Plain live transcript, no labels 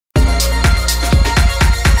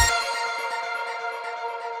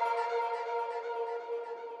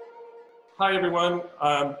Hi, everyone.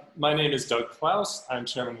 My name is Doug Klaus. I'm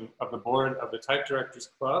chairman of the board of the Type Directors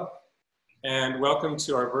Club. And welcome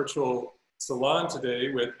to our virtual salon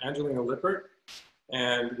today with Angelina Lippert.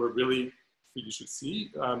 And we're really, you should see,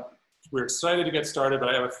 we're excited to get started, but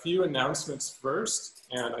I have a few announcements first,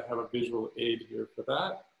 and I have a visual aid here for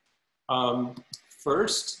that.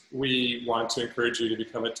 First, we want to encourage you to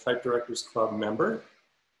become a Type Directors Club member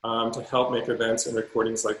to help make events and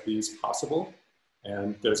recordings like these possible.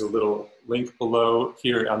 And there's a little link below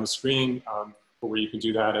here on the screen for where you can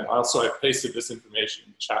do that. And also I pasted this information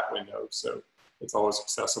in the chat window, so it's always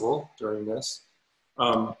accessible during this.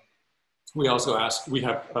 We also we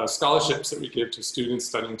have scholarships that we give to students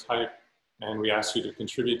studying type, and we ask you to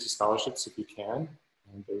contribute to scholarships if you can.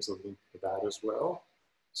 And there's a link for that as well.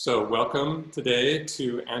 So welcome today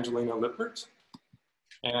to Angelina Lippert.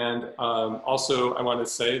 And also I want to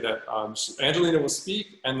say that Angelina will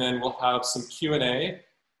speak and then we'll have some Q&A.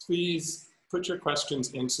 Please put your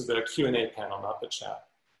questions into the Q&A panel, not the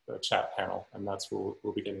chat panel, and that's where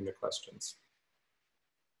we'll be getting the questions.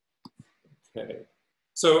 Okay,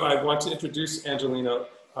 so I want to introduce Angelina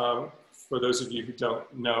for those of you who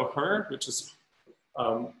don't know her, which is,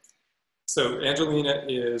 so Angelina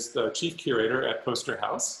is the chief curator at Poster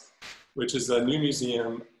House, which is a new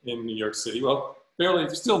museum in New York City. Well, fairly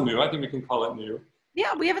still new. I think we can call it new.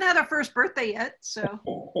 Yeah, we haven't had our first birthday yet, so.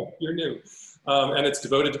 You're new. And it's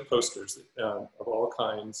devoted to posters of all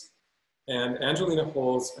kinds. And Angelina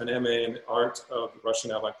holds an MA in art of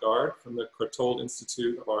Russian Avant-Garde from the Courtauld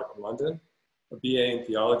Institute of Art in London, a BA in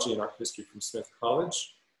theology and art history from Smith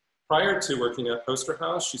College. Prior to working at Poster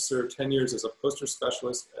House, she served 10 years as a poster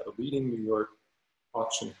specialist at a leading New York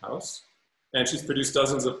auction house. And she's produced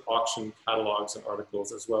dozens of auction catalogs and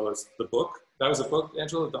articles, as well as the book. That was a book,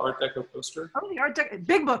 Angela, the Art Deco Poster? Oh, the Art Deco,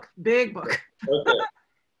 big book, big book. Okay.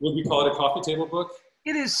 Would we call it a coffee table book?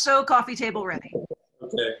 It is so coffee table ready.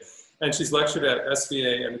 Okay. And she's lectured at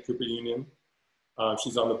SVA and the Cooper Union.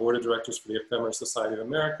 She's on the board of directors for the Ephemera Society of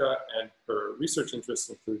America, and her research interests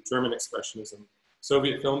include German Expressionism,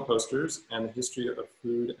 Soviet film posters, and the history of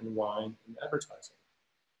food and wine in advertising.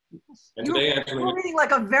 And today, Angelina, you're reading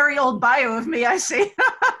like a very old bio of me, I see.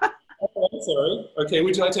 Oh, I'm sorry. Okay,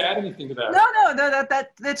 would you like to add anything to that? No,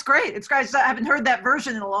 that's great. It's great. I haven't heard that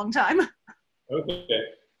version in a long time. Okay.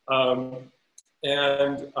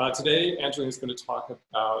 Today, Angelina is going to talk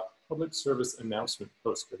about public service announcement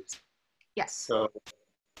posters. Yes. So,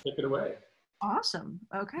 take it away. Awesome.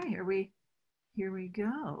 Okay, here we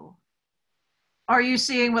go. Are you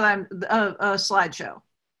seeing what I'm a slideshow?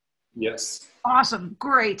 Yes. Awesome,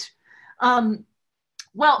 great.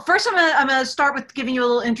 Well, first I'm gonna start with giving you a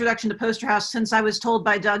little introduction to Poster House, since I was told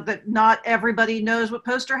by Doug that not everybody knows what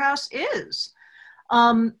Poster House is.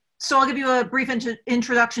 So I'll give you a brief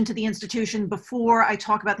introduction to the institution before I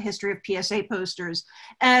talk about the history of PSA posters.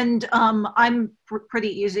 And I'm pretty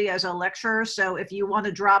easy as a lecturer, so if you want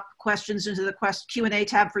to drop questions into the Q&A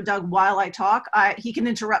tab for Doug while I talk, he can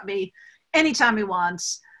interrupt me anytime he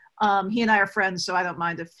wants. He and I are friends, so I don't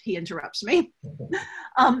mind if he interrupts me.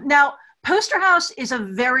 Now, Poster House is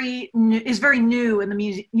very new in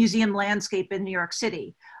the museum landscape in New York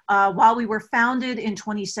City. While we were founded in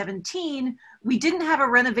 2017, we didn't have a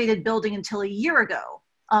renovated building until a year ago.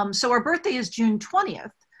 So our birthday is June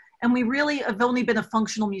 20th, and we really have only been a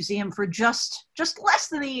functional museum for just less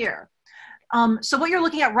than a year. So what you're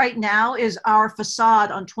looking at right now is our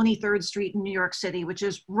facade on 23rd Street in New York City, which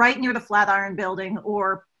is right near the Flatiron Building,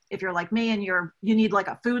 or if you're like me and you need like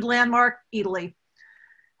a food landmark, Italy.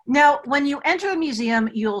 Now, when you enter the museum,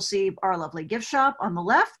 you'll see our lovely gift shop on the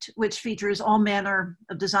left, which features all manner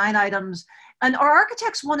of design items. And our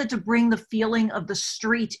architects wanted to bring the feeling of the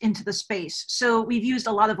street into the space. So we've used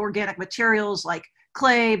a lot of organic materials like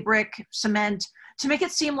clay, brick, cement, to make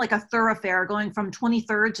it seem like a thoroughfare going from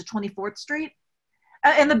 23rd to 24th Street.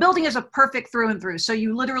 And the building is a perfect through and through. So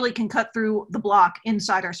you literally can cut through the block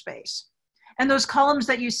inside our space. And those columns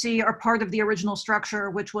that you see are part of the original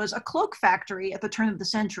structure, which was a cloak factory at the turn of the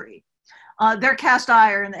century. They're cast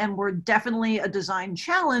iron and were definitely a design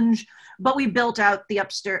challenge, but we built out the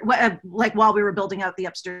upstairs, like while we were building out the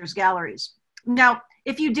upstairs galleries. Now,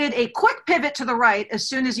 if you did a quick pivot to the right, as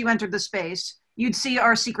soon as you entered the space, you'd see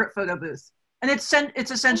our secret photo booth. And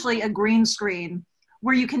it's essentially a green screen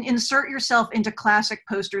where you can insert yourself into classic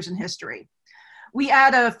posters in history. We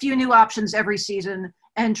add a few new options every season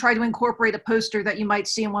and try to incorporate a poster that you might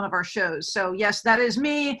see in one of our shows. So yes, that is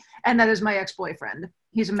me, and that is my ex-boyfriend.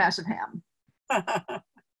 He's a massive ham.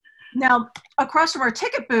 Now, across from our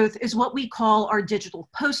ticket booth is what we call our digital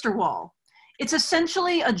poster wall. It's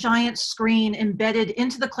essentially a giant screen embedded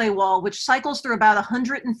into the clay wall, which cycles through about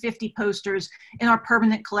 150 posters in our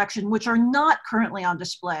permanent collection, which are not currently on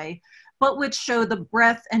display, but which show the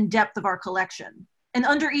breadth and depth of our collection. And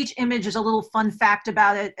under each image is a little fun fact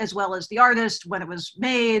about it, as well as the artist, when it was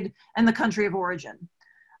made, and the country of origin.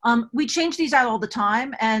 We change these out all the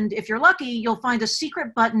time, and if you're lucky, you'll find a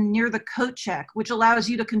secret button near the coat check, which allows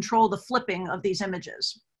you to control the flipping of these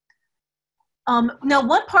images. Now,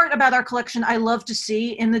 one part about our collection I love to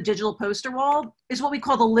see in the digital poster wall is what we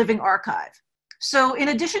call the living archive. So in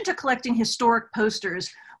addition to collecting historic posters,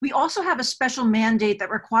 we also have a special mandate that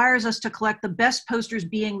requires us to collect the best posters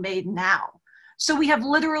being made now. So we have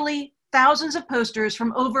literally thousands of posters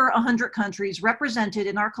from over 100 countries represented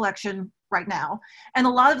in our collection right now. And a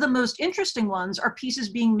lot of the most interesting ones are pieces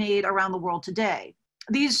being made around the world today.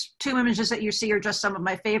 These two images that you see are just some of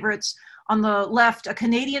my favorites. On the left, a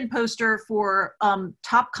Canadian poster for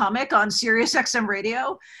Top Comic on Sirius XM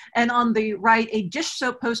radio. And on the right, a dish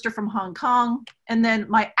soap poster from Hong Kong. And then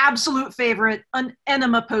my absolute favorite, an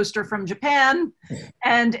enema poster from Japan.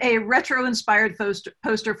 And a retro-inspired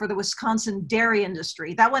poster for the Wisconsin dairy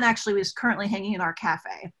industry. That one actually is currently hanging in our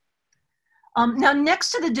cafe. Now,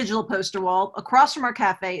 next to the digital poster wall, across from our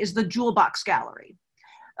cafe, is the Jewel Box Gallery.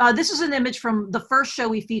 This is an image from the first show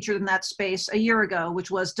we featured in that space a year ago, which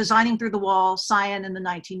was Designing Through the Wall, Cyan in the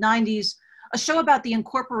 1990s, a show about the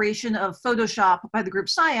incorporation of Photoshop by the group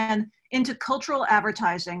Cyan into cultural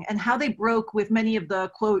advertising and how they broke with many of the,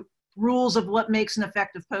 quote, rules of what makes an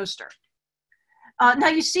effective poster. Now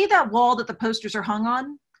you see that wall that the posters are hung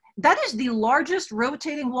on? That is the largest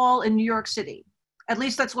rotating wall in New York City. At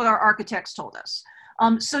least that's what our architects told us.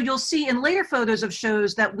 So you'll see in later photos of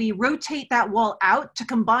shows that we rotate that wall out to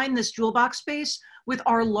combine this jewel box space with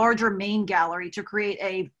our larger main gallery to create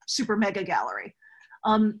a super mega gallery.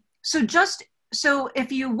 So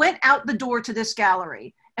if you went out the door to this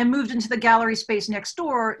gallery and moved into the gallery space next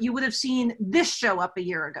door, you would have seen this show up a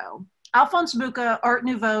year ago, Alphonse Mucha, Art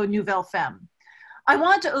Nouveau, Nouvelle Femme. I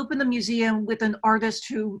wanted to open the museum with an artist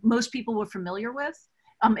who most people were familiar with,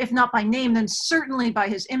 if not by name, then certainly by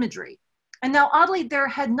his imagery. And now, oddly, there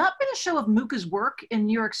had not been a show of Mucha's work in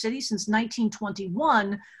New York City since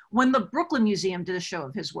 1921, when the Brooklyn Museum did a show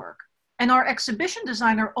of his work. And our exhibition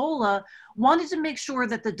designer, Ola, wanted to make sure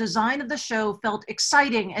that the design of the show felt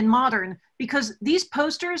exciting and modern, because these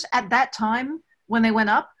posters at that time, when they went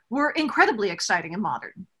up, were incredibly exciting and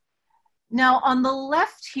modern. Now, on the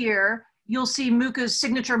left here, you'll see Mucha's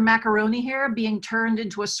signature macaroni hair being turned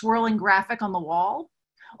into a swirling graphic on the wall.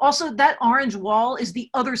 Also, that orange wall is the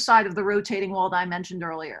other side of the rotating wall that I mentioned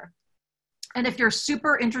earlier. And if you're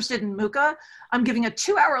super interested in Mucha, I'm giving a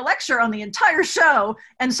 2-hour lecture on the entire show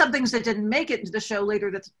and some things that didn't make it into the show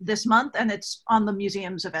later this month, and it's on the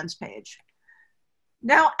museum's events page.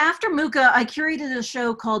 Now, after Mucha, I curated a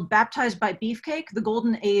show called Baptized by Beefcake, the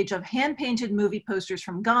Golden Age of Hand-Painted Movie Posters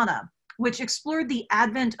from Ghana, which explored the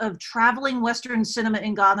advent of traveling Western cinema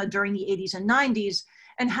in Ghana during the 80s and 90s,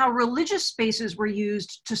 and how religious spaces were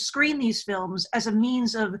used to screen these films as a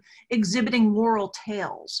means of exhibiting moral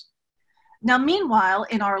tales. Now, meanwhile,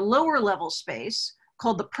 in our lower level space,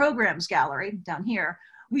 called the Programs Gallery, down here,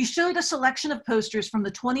 we showed a selection of posters from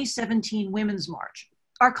the 2017 Women's March.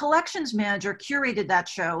 Our collections manager curated that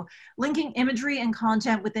show, linking imagery and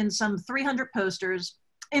content within some 300 posters,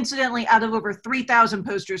 incidentally, out of over 3,000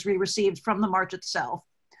 posters we received from the march itself.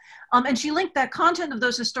 And she linked that content of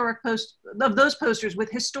those posters with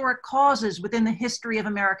historic causes within the history of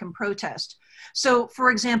American protest. So, for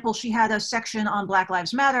example, she had a section on Black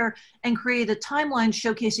Lives Matter and created a timeline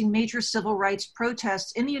showcasing major civil rights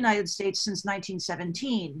protests in the United States since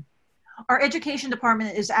 1917. Our education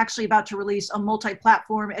department is actually about to release a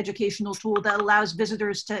multi-platform educational tool that allows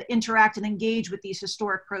visitors to interact and engage with these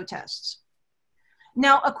historic protests.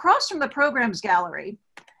 Now, across from the Programs Gallery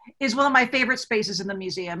is one of my favorite spaces in the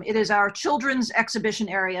museum. It is our children's exhibition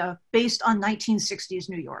area based on 1960s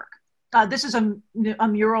New York. This is a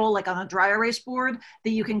mural like on a dry erase board that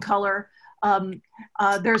you can color.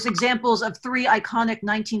 There's examples of 3 iconic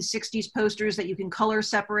 1960s posters that you can color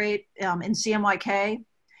separate in CMYK.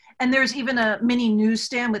 And there's even a mini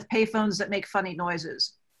newsstand with payphones that make funny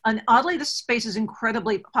noises. And oddly, this space is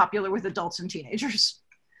incredibly popular with adults and teenagers.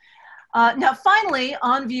 Now, finally,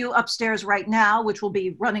 on view upstairs right now, which will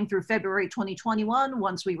be running through February 2021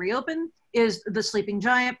 once we reopen, is The Sleeping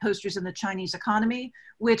Giant, Posters in the Chinese Economy,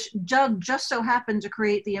 which Doug just so happened to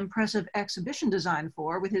create the impressive exhibition design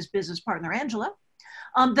for with his business partner, Angela.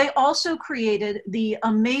 They also created the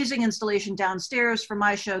amazing installation downstairs for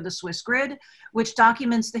my show, The Swiss Grid, which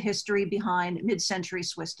documents the history behind mid-century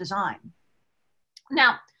Swiss design.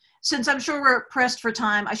 Now, since I'm sure we're pressed for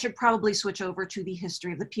time, I should probably switch over to the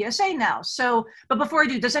history of the PSA now. So, but before I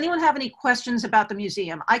do, does anyone have any questions about the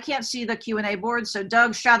museum? I can't see the Q&A board, so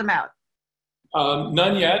Doug, shout them out.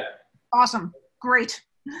 None yet. Awesome, great.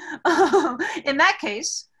 In that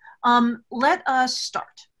case, let us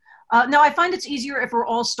start. Now, I find it's easier if we're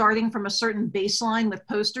all starting from a certain baseline with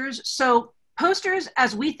posters. So posters,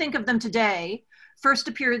 as we think of them today, first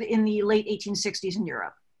appeared in the late 1860s in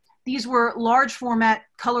Europe. These were large format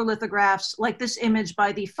color lithographs like this image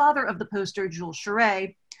by the father of the poster, Jules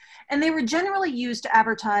Cheret, and they were generally used to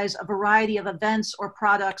advertise a variety of events or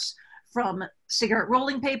products, from cigarette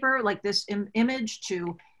rolling paper like this image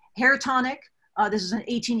to hair tonic. This is an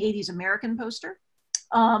 1880s American poster,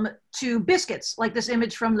 to biscuits like this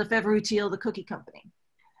image from Lefebvre-Utile, the cookie company.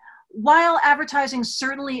 While advertising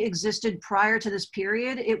certainly existed prior to this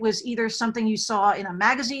period, it was either something you saw in a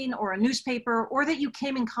magazine or a newspaper, or that you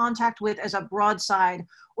came in contact with as a broadside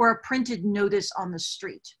or a printed notice on the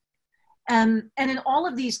street. And in all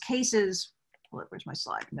of these cases, where's my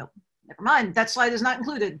slide? Nope, never mind, that slide is not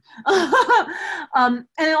included. And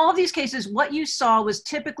in all of these cases, what you saw was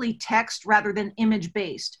typically text rather than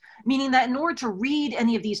image-based, meaning that in order to read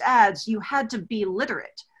any of these ads, you had to be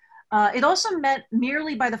literate. It also meant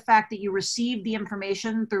merely by the fact that you received the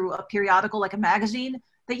information through a periodical like a magazine,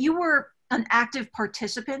 that you were an active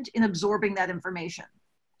participant in absorbing that information.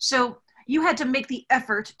 So you had to make the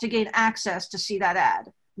effort to gain access to see that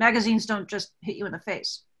ad. Magazines don't just hit you in the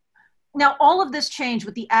face. Now, all of this changed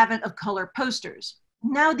with the advent of color posters.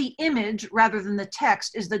 Now the image rather than the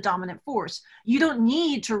text is the dominant force. You don't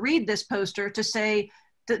need to read this poster to say,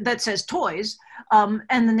 that says toys,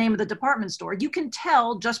 and the name of the department store. You can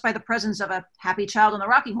tell just by the presence of a happy child on a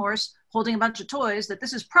rocking horse holding a bunch of toys that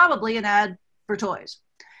this is probably an ad for toys.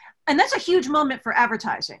 And that's a huge moment for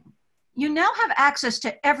advertising. You now have access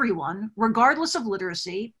to everyone, regardless of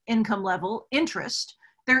literacy, income level, interest.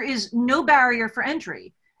 There is no barrier for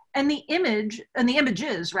entry. And the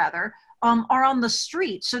images rather, are on the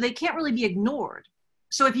street, so they can't really be ignored.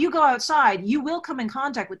 So if you go outside, you will come in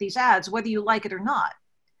contact with these ads, whether you like it or not.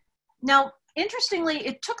 Now, interestingly,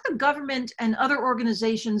 it took the government and other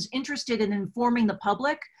organizations interested in informing the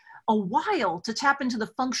public a while to tap into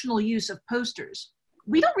the functional use of posters.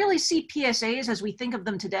 We don't really see PSAs as we think of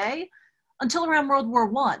them today until around World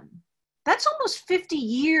War I. That's almost 50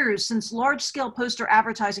 years since large-scale poster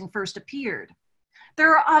advertising first appeared.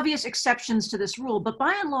 There are obvious exceptions to this rule, but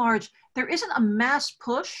by and large, there isn't a mass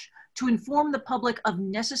push to inform the public of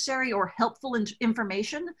necessary or helpful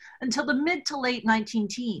information until the mid to late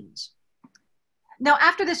 19-teens. Now,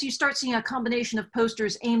 after this, you start seeing a combination of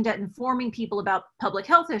posters aimed at informing people about public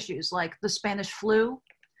health issues like the Spanish flu,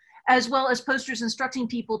 as well as posters instructing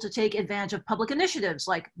people to take advantage of public initiatives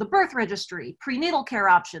like the birth registry, prenatal care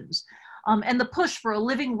options, and the push for a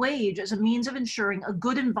living wage as a means of ensuring a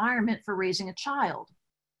good environment for raising a child.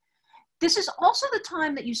 This is also the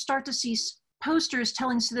time that you start to see posters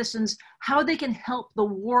telling citizens how they can help the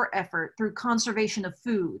war effort through conservation of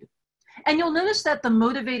food. And you'll notice that the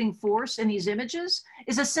motivating force in these images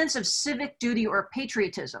is a sense of civic duty or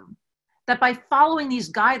patriotism, that by following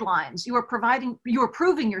these guidelines, you are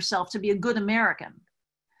proving yourself to be a good American.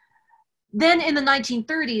 Then in the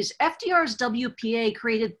 1930s, FDR's WPA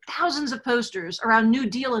created thousands of posters around New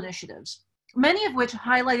Deal initiatives, many of which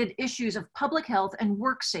highlighted issues of public health and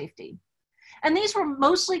work safety. And these were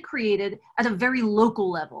mostly created at a very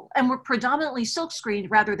local level and were predominantly silkscreened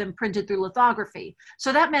rather than printed through lithography.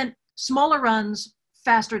 So that meant smaller runs,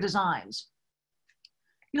 faster designs.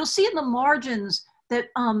 You'll see in the margins that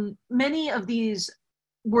many of these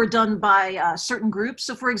were done by certain groups.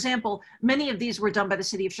 So for example, many of these were done by the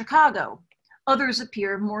city of Chicago. Others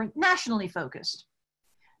appear more nationally focused.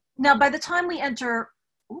 Now, by the time we enter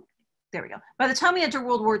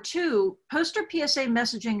World War II, poster PSA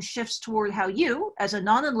messaging shifts toward how you, as a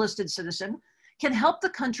non-enlisted citizen, can help the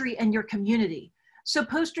country and your community. So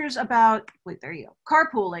posters about,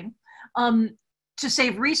 carpooling, to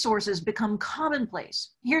save resources become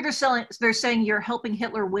commonplace. Here they're saying you're helping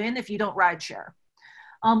Hitler win if you don't ride share.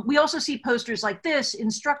 We also see posters like this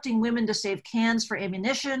instructing women to save cans for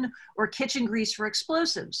ammunition or kitchen grease for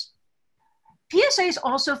explosives. PSAs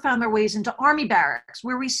also found their ways into army barracks,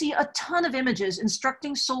 where we see a ton of images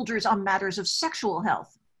instructing soldiers on matters of sexual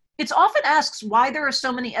health. It's often asked why there are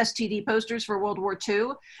so many STD posters for World War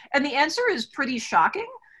II, and the answer is pretty shocking,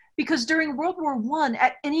 because during World War I,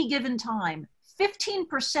 at any given time,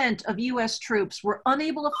 15% of US troops were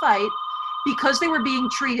unable to fight because they were being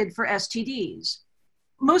treated for STDs,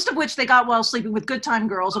 most of which they got while sleeping with good time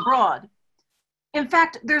girls abroad. In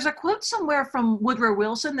fact, there's a quote somewhere from Woodrow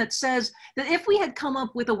Wilson that says that if we had come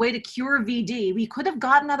up with a way to cure VD, we could have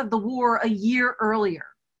gotten out of the war a year earlier.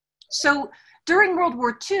 So during World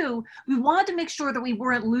War II, we wanted to make sure that we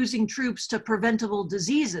weren't losing troops to preventable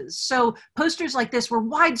diseases. So posters like this were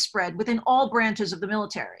widespread within all branches of the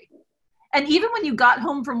military. And even when you got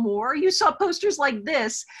home from war, you saw posters like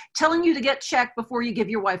this telling you to get checked before you give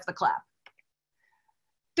your wife the clap.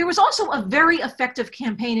 There was also a very effective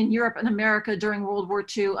campaign in Europe and America during World War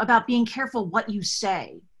II about being careful what you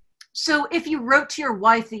say. So if you wrote to your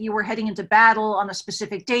wife that you were heading into battle on a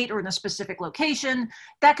specific date or in a specific location,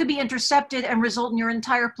 that could be intercepted and result in your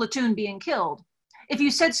entire platoon being killed. If you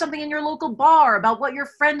said something in your local bar about what your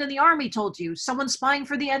friend in the army told you, someone spying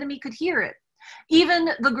for the enemy could hear it.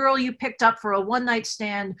 Even the girl you picked up for a one-night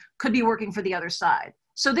stand could be working for the other side.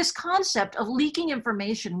 So this concept of leaking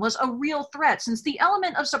information was a real threat, since the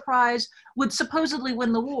element of surprise would supposedly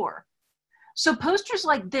win the war. So posters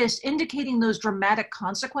like this indicating those dramatic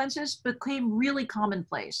consequences became really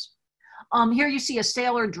commonplace. Here you see a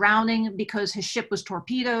sailor drowning because his ship was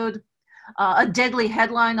torpedoed, a deadly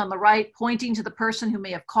headline on the right pointing to the person who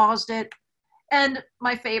may have caused it, and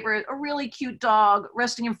my favorite, a really cute dog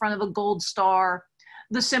resting in front of a gold star,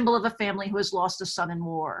 the symbol of a family who has lost a son in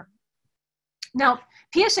war. Now,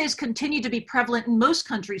 PSAs continue to be prevalent in most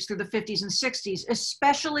countries through the 50s and 60s,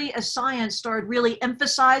 especially as science started really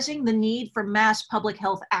emphasizing the need for mass public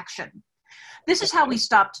health action. This is how we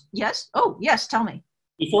stopped. Yes? Oh, yes, tell me.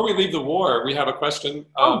 Before we leave the war, we have a question.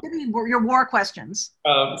 Give me your war questions.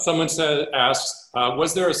 Someone asked,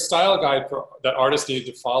 was there a style guide that artists needed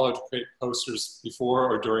to follow to create posters before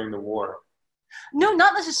or during the war? No,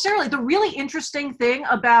 not necessarily. The really interesting thing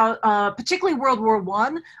about particularly World War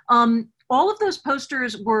I, all of those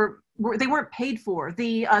posters they weren't paid for.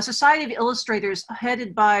 The Society of Illustrators,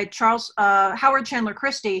 headed by Howard Chandler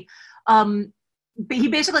Christie, he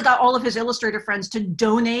basically got all of his illustrator friends to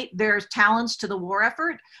donate their talents to the war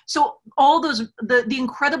effort. So all those, the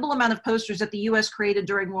incredible amount of posters that the US created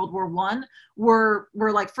during World War I were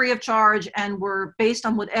like free of charge and were based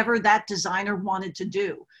on whatever that designer wanted to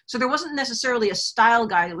do. So there wasn't necessarily a style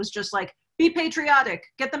guide. It was just like, be patriotic,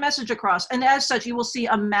 get the message across. And as such, you will see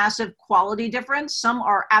a massive quality difference. Some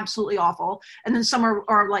are absolutely awful, and then some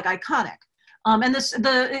are like iconic. And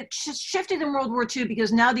it shifted in World War II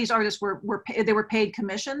because now these artists were paid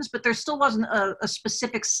commissions, but there still wasn't a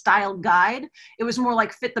specific style guide. It was more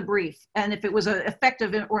like fit the brief. And if it was an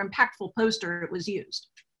effective or impactful poster, it was used.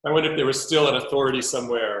 I wonder if there was still an authority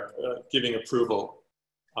somewhere giving approval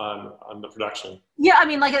on the production. Yeah, I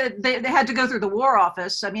mean, like they had to go through the War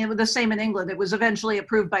Office. I mean, it was the same in England. It was eventually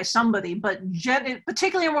approved by somebody, but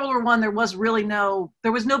particularly in World War I, there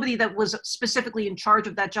was nobody that was specifically in charge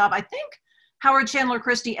of that job. I think Howard Chandler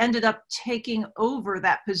Christie ended up taking over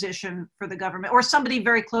that position for the government, or somebody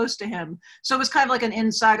very close to him. So it was kind of like an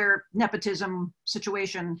insider nepotism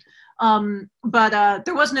situation. But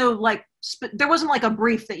there was no there wasn't like a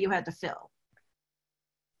brief that you had to fill.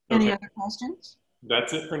 Okay. Any other questions?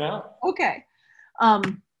 That's it for now. Okay.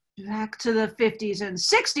 Back to the 50s and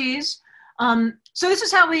 60s. So this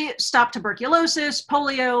is how we stop tuberculosis,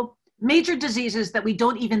 polio, major diseases that we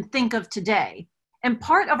don't even think of today. And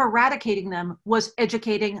part of eradicating them was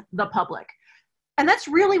educating the public. And that's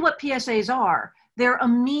really what PSAs are. They're a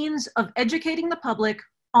means of educating the public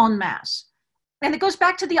en masse. And it goes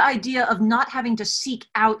back to the idea of not having to seek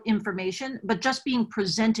out information, but just being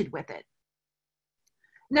presented with it.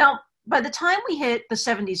 Now, by the time we hit the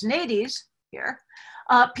 70s and 80s here,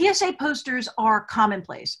 PSA posters are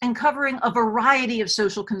commonplace and covering a variety of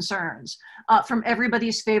social concerns, from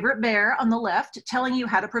everybody's favorite bear on the left telling you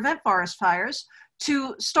how to prevent forest fires,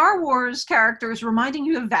 to Star Wars characters reminding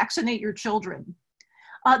you to vaccinate your children.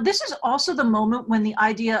 This is also the moment when the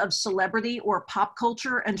idea of celebrity or pop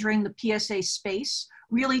culture entering the PSA space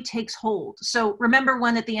really takes hold. So remember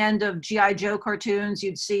when at the end of G.I. Joe cartoons,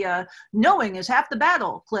 you'd see a "knowing is half the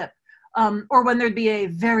battle" clip, or when there'd be a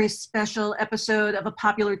very special episode of a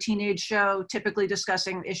popular teenage show, typically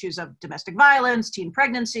discussing issues of domestic violence, teen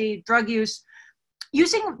pregnancy, drug use.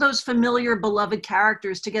 Using those familiar, beloved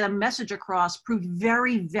characters to get a message across proved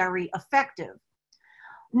very, very effective.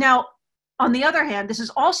 Now, on the other hand, this is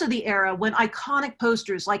also the era when iconic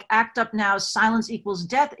posters like Act Up Now's "Silence Equals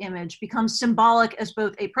Death" image becomes symbolic as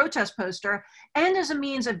both a protest poster and as a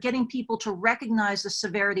means of getting people to recognize the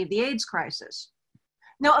severity of the AIDS crisis.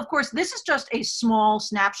 Now, of course, this is just a small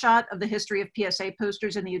snapshot of the history of PSA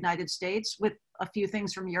posters in the United States with a few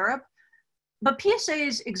things from Europe. But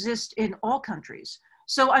PSAs exist in all countries.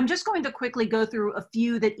 So I'm just going to quickly go through a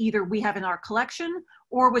few that either we have in our collection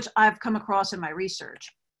or which I've come across in my research.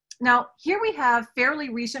 Now, here we have fairly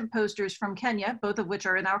recent posters from Kenya, both of which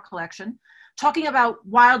are in our collection, talking about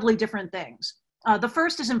wildly different things. The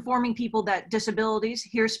first is informing people that disabilities,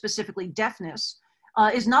 here specifically deafness,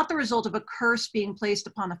 is not the result of a curse being placed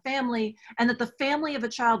upon a family, and that the family of a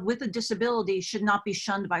child with a disability should not be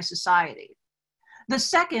shunned by society. The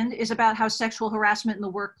second is about how sexual harassment in the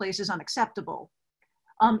workplace is unacceptable.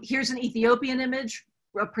 Here's an Ethiopian image,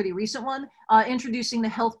 a pretty recent one, introducing the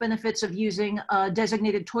health benefits of using a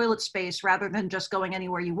designated toilet space rather than just going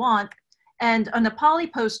anywhere you want, and a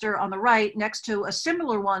Nepali poster on the right next to a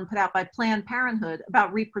similar one put out by Planned Parenthood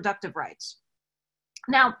about reproductive rights.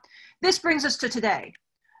 Now, this brings us to today.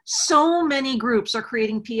 So many groups are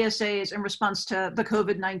creating PSAs in response to the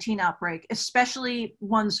COVID-19 outbreak, especially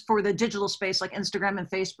ones for the digital space like Instagram and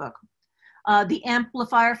Facebook. The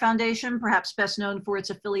Amplifier Foundation, perhaps best known for its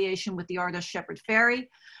affiliation with the artist Shepard Fairey,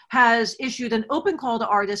 has issued an open call to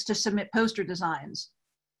artists to submit poster designs.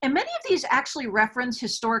 And many of these actually reference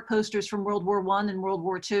historic posters from World War I and World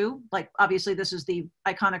War II. Like, obviously, this is the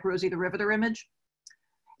iconic Rosie the Riveter image.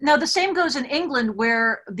 Now, the same goes in England,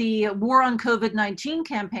 where the War on COVID-19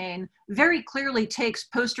 campaign very clearly takes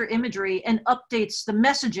poster imagery and updates the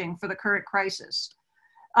messaging for the current crisis.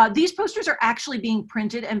 These posters are actually being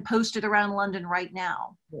printed and posted around London right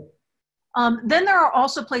now. Then there are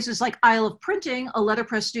also places like Isle of Printing, a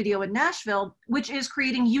letterpress studio in Nashville, which is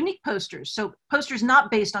creating unique posters, so posters not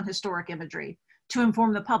based on historic imagery, to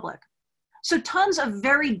inform the public. So tons of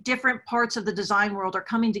very different parts of the design world are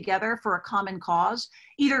coming together for a common cause,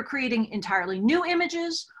 either creating entirely new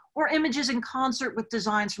images or images in concert with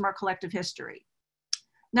designs from our collective history.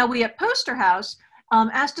 Now, we at Poster House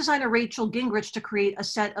asked designer Rachel Gingrich to create a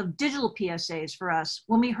set of digital PSAs for us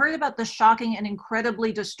when we heard about the shocking and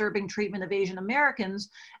incredibly disturbing treatment of Asian Americans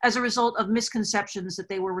as a result of misconceptions that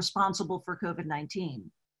they were responsible for COVID-19.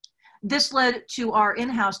 This led to our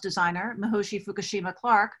in-house designer, Mihoshi Fukushima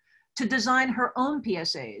Clark, to design her own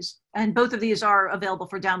PSAs. And both of these are available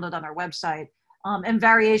for download on our website. And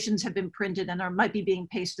variations have been printed and might be being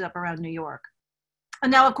pasted up around New York. And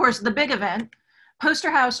now, of course, the big event. Poster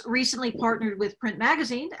House recently partnered with Print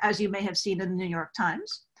Magazine, as you may have seen in the New York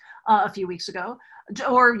Times a few weeks ago,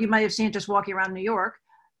 or you might have seen it just walking around New York.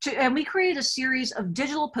 And we created a series of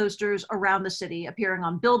digital posters around the city, appearing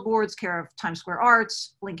on billboards, care of Times Square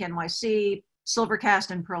Arts, Link NYC,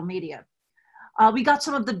 Silvercast, and Pearl Media. We got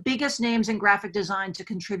some of the biggest names in graphic design to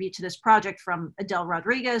contribute to this project, from Adele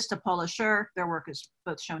Rodriguez to Paula Scher. Their work is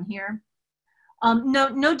both shown here.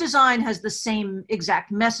 No design has the same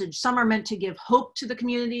exact message. Some are meant to give hope to the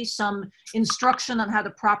community, some instruction on how to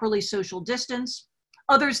properly social distance.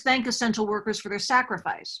 Others thank essential workers for their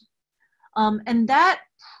sacrifice. And that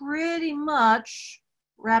pretty much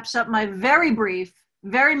wraps up my very brief,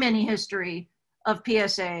 very mini history of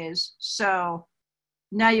PSAs. So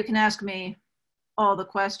now you can ask me all the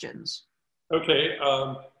questions. Okay,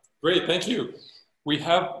 great, thank you. We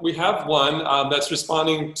have one that's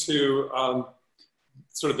responding to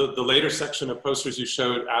sort of the later section of posters you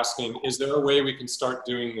showed, asking, is there a way we can start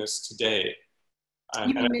doing this today?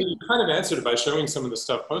 And I think you kind of answered it by showing some of the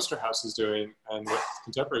stuff Poster House is doing and what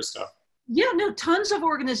contemporary stuff. Yeah, no, tons of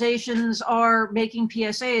organizations are making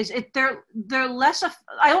PSAs. They're less of,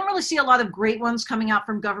 I don't really see a lot of great ones coming out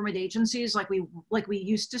from government agencies like we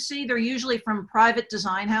used to see. They're usually from private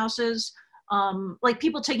design houses, like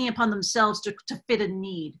people taking it upon themselves to fit a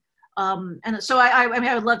need. And so I mean,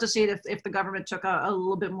 I would love to see it if the government took a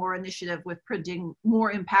little bit more initiative with printing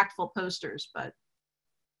more impactful posters, but.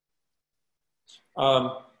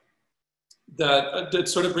 That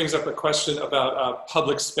sort of brings up a question about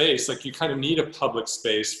public space. Like, you kind of need a public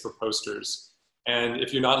space for posters. And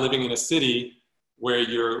if you're not living in a city where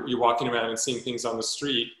you're walking around and seeing things on the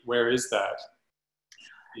street, where is that?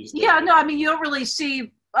 Yeah, no, I mean, you don't really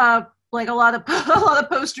see like a lot of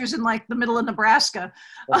posters in like the middle of Nebraska.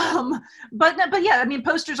 But yeah, I mean,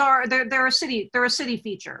 posters they're a city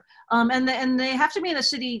feature. And they have to be in a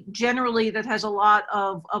city generally that has a lot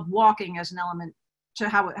of walking as an element to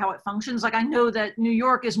how it functions. Like, I know that New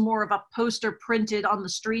York is more of a poster printed on the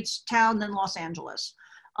streets town than Los Angeles.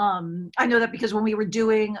 I know that because when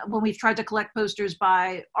we've tried to collect posters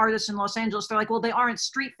by artists in Los Angeles, they're like, well, they aren't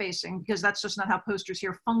street facing because that's just not how posters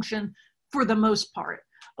here function for the most part.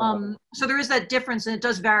 So there is that difference, and it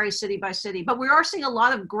does vary city by city, but we are seeing a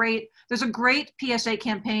lot of there's a great PSA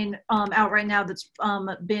campaign out right now that's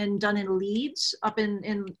been done in Leeds up in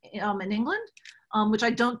England. Which I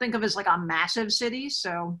don't think of as like a massive city,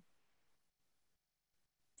 so.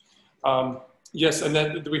 Yes, and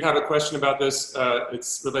then we have a question about this.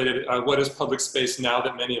 It's related, what is public space now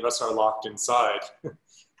that many of us are locked inside?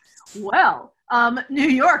 Well, New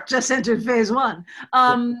York just entered phase one.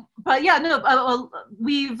 But yeah, no,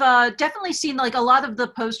 we've definitely seen like a lot of the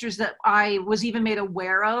posters that I was even made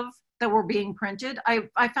aware of that were being printed,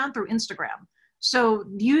 I found through Instagram. So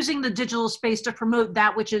using the digital space to promote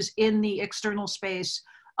that which is in the external space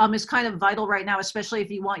is kind of vital right now, especially if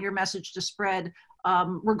you want your message to spread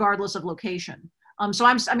regardless of location. So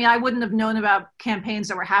I mean, I wouldn't have known about campaigns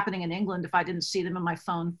that were happening in England if I didn't see them on my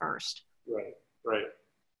phone first. Right, right.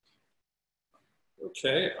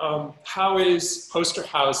 Okay, how is Poster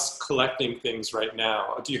House collecting things right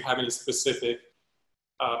now? Do you have any specific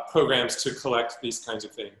programs to collect these kinds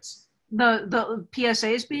of things? The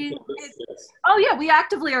PSAs being? Yes. Oh yeah, we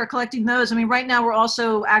actively are collecting those. I mean, right now we're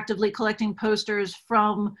also actively collecting posters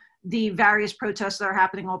from the various protests that are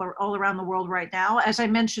happening all around the world right now. As I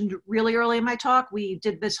mentioned really early in my talk, we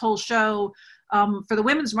did this whole show for the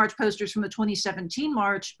Women's March posters from the 2017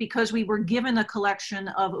 March because we were given a collection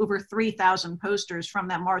of over 3,000 posters from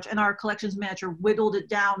that March, and our collections manager whittled it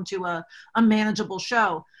down to a manageable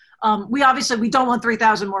show. We don't want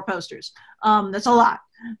 3,000 more posters. That's a lot,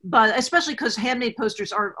 but especially because handmade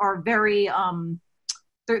posters are very,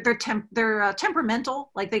 they're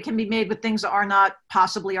temperamental. Like they can be made with things that are not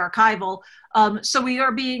possibly archival. So we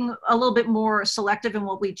are being a little bit more selective in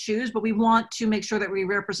what we choose, but we want to make sure that we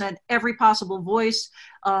represent every possible voice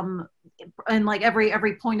and like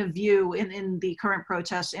every point of view in the current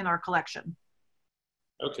protests in our collection.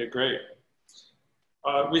 Okay, great.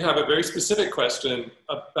 We have a very specific question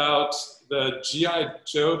about the G.I.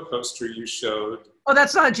 Joe poster you showed. Oh,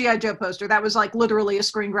 that's not a G.I. Joe poster. That was like literally a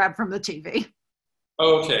screen grab from the TV.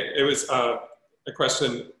 Oh, okay. It was a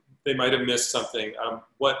question. They might have missed something.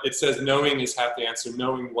 What it says, knowing is half the answer.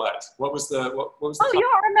 Knowing what? What was the? What was the? Oh, you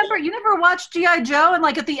don't remember? You never watched G.I. Joe, and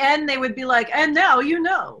like at the end, they would be like, "And now you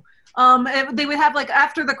know." They would have like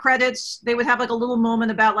after the credits, they would have like a little moment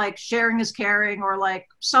about like sharing is caring, or like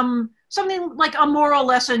something like a moral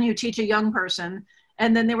lesson you teach a young person.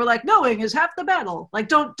 And then they were like, "Knowing is half the battle." Like,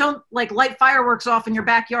 don't like light fireworks off in your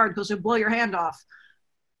backyard because you'll blow your hand off.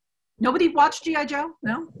 Nobody watched G.I. Joe?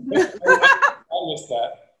 No? I missed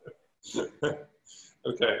that.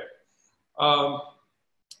 Okay.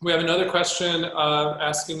 We have another question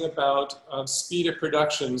asking about speed of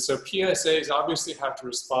production. So PSAs obviously have to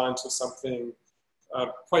respond to something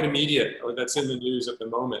quite immediate or that's in the news at the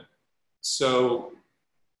moment. So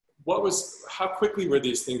how quickly were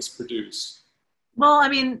these things produced? Well, I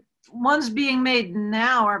mean, ones being made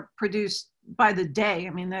now are produced by the day. I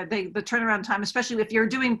mean, the turnaround time, especially if you're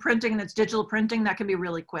doing printing and it's digital printing, that can be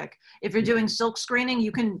really quick. If you're doing silk screening,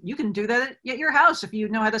 you can do that at your house if you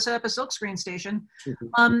know how to set up a silk screen station.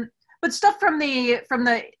 But stuff from the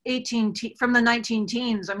 19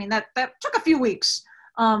 teens, I mean, that took a few weeks.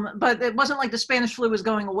 But it wasn't like the Spanish flu was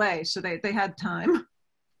going away, so they had time.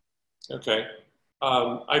 Okay.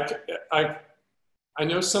 I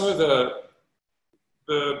know some of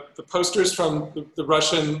the posters from the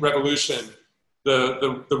Russian Revolution,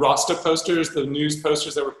 the Rasta posters, the news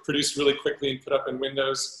posters that were produced really quickly and put up in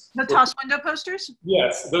windows. The toss window posters?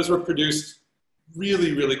 Yes, those were produced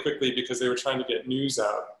really, really quickly because they were trying to get news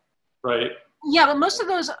out, right? Yeah, but most of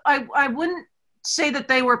those, I wouldn't say that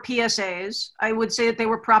they were PSAs. I would say that they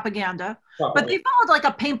were propaganda. But they followed like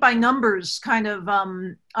a paint by numbers kind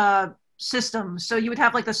of system. So you would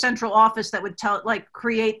have like the central office that would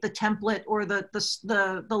create the template or the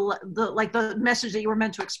like the message that you were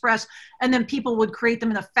meant to express, and then people would create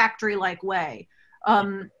them in a factory-like way.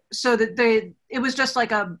 So that it was just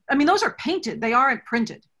like I mean, those are painted, they aren't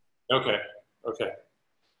printed. Okay.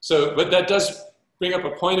 So, but that does bring up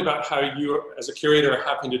a point about how you, as a curator, are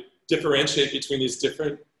having to differentiate between these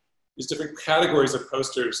different categories of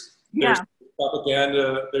posters. Yeah. There's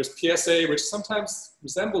propaganda, there's PSA, which sometimes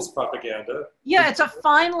resembles propaganda. Yeah, it's a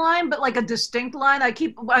fine line, but like a distinct line.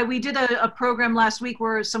 We did a program last week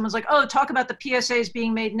where someone's like, "Oh, talk about the PSAs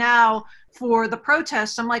being made now for the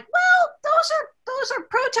protests." I'm like, well, those are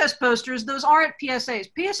protest posters. Those aren't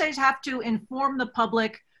PSAs. PSAs have to inform the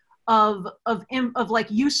public of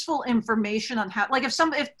like useful information on how, like if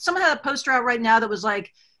someone had a poster out right now that was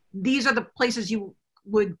like, these are the places you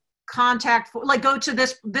would contact for, like go to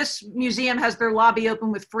this museum has their lobby open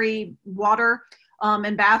with free water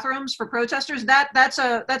and bathrooms for protesters, that's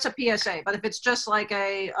a PSA. But if it's just like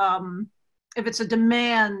if it's a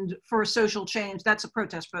demand for social change, that's a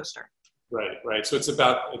protest poster. Right. So it's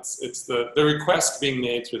about it's the request being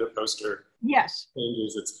made through the poster. Yes.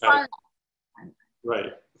 Changes its kind.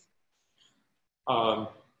 Right.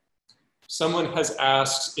 Someone has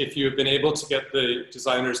asked if you have been able to get the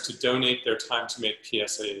designers to donate their time to make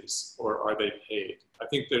PSAs, or are they paid? I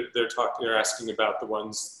think they're asking about the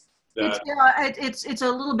ones that? It's a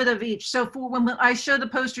little bit of each. So for when I show the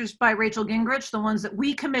posters by Rachel Gingrich, the ones that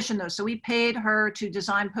we commissioned those, so we paid her to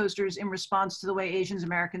design posters in response to the way Asian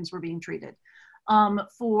Americans were being treated.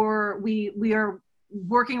 We are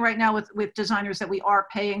working right now with designers that we are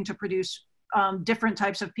paying to produce different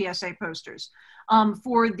types of PSA posters.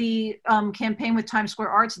 For the campaign with Times Square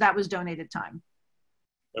Arts, that was donated time.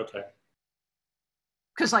 Okay.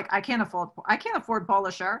 Because like I can't afford Paul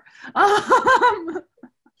Lachar.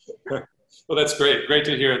 Well, that's great. Great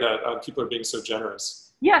to hear that people are being so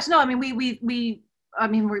generous. Yes, no, I mean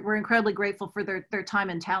we're incredibly grateful for their time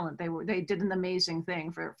and talent. They did an amazing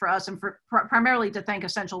thing for us and for primarily to thank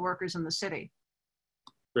essential workers in the city.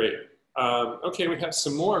 Great. Okay, we have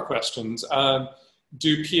some more questions.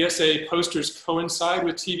 Do PSA posters coincide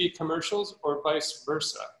with TV commercials or vice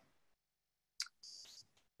versa?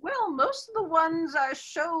 Well, most of the ones I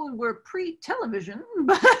showed were pre-television,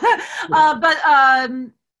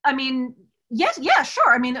 I mean, yes, yeah,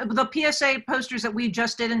 sure. I mean, the PSA posters that we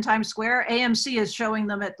just did in Times Square, AMC is showing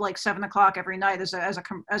them at like 7 o'clock every night as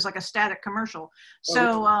like a static commercial.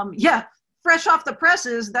 So yeah, fresh off the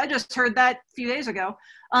presses. I just heard that a few days ago.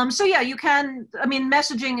 So yeah, you can. I mean,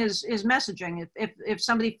 messaging is messaging. If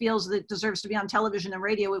somebody feels that it deserves to be on television and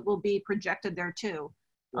radio, it will be projected there too.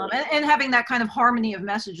 And having that kind of harmony of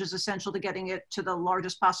message is essential to getting it to the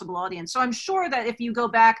largest possible audience. So I'm sure that if you go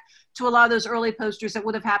back to a lot of those early posters that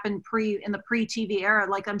would have happened in the pre-TV era,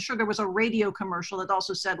 like I'm sure there was a radio commercial that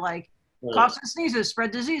also said like, coughs and sneezes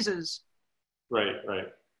spread diseases. Right.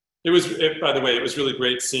 By the way, it was really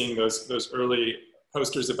great seeing those early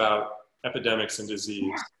posters about epidemics and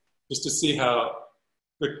disease, just to see how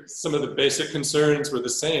some of the basic concerns were the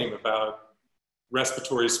same about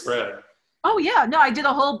respiratory spread. Oh yeah, no, I did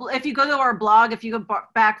a whole, if you go to our blog, if you go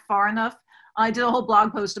back far enough, I did a whole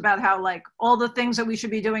blog post about how like all the things that we should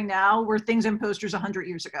be doing now were things in posters 100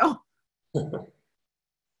 years ago.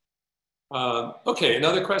 Okay,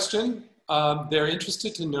 another question. They're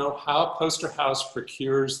interested to know how Poster House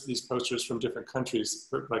procures these posters from different countries,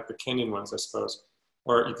 like the Kenyan ones, I suppose,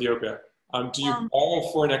 or Ethiopia. Do you borrow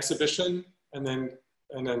for an exhibition and then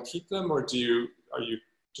keep them, or are you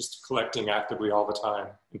just collecting actively all the time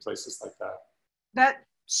in places like that? That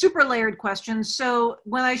super layered question. So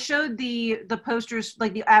when I showed the posters,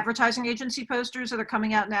 like the advertising agency posters that are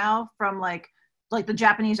coming out now from like the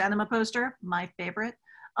Japanese enema poster, my favorite,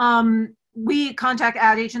 we contact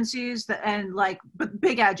ad agencies and like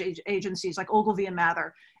big ad agencies like Ogilvy and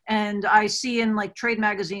Mather. And I see in like trade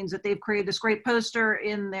magazines that they've created this great poster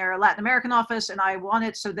in their Latin American office and I want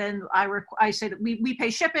it. So then I say that we pay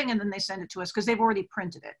shipping and then they send it to us because they've already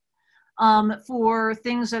printed it. For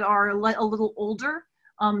things that are a little older,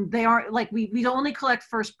 they are like, we only collect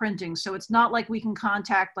first printing. So it's not like we can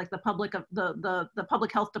contact like the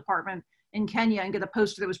public health department in Kenya and get a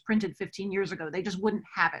poster that was printed 15 years ago. They just wouldn't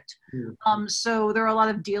have it. Mm-hmm. So there are a lot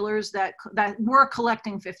of dealers that were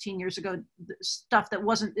collecting 15 years ago stuff that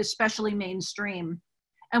wasn't especially mainstream.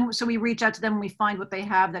 And so we reach out to them and we find what they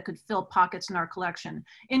have that could fill pockets in our collection.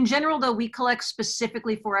 In general, though, we collect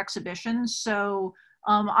specifically for exhibitions. So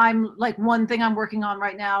I'm like, one thing I'm working on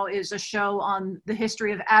right now is a show on the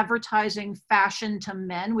history of advertising fashion to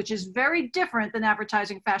men, which is very different than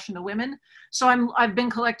advertising fashion to women. So I've been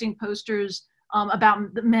collecting posters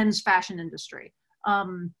about the men's fashion industry.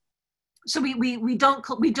 So we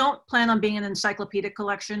don't plan on being an encyclopedic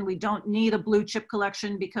collection. We don't need a blue chip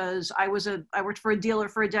collection because I worked for a dealer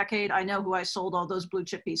for a decade. I know who I sold all those blue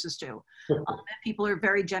chip pieces to. And people are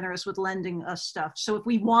very generous with lending us stuff. So if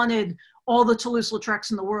we wanted all the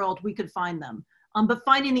Toulouse-Lautrecs in the world, we could find them. But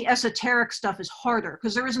finding the esoteric stuff is harder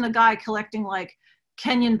because there isn't a guy collecting like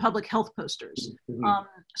Kenyan public health posters. Mm-hmm.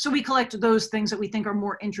 So we collect those things that we think are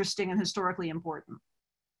more interesting and historically important.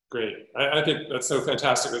 Great. I think that's so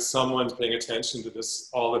fantastic that someone's paying attention to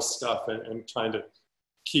all this stuff and trying to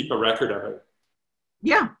keep a record of it.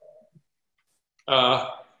 Yeah.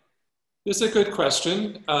 This is a good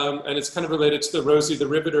question, and it's kind of related to the Rosie the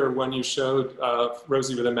Riveter one you showed,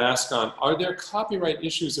 Rosie with a mask on. Are there copyright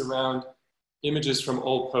issues around images from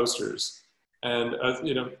old posters? And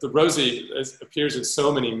you know, the Rosie appears in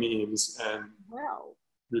so many memes and. Wow.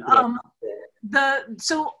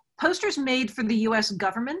 So posters made for the U.S.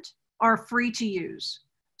 government are free to use.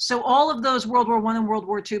 So all of those World War I and World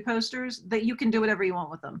War II posters, that you can do whatever you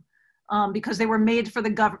want with them. Because they were made for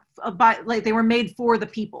the they were made for the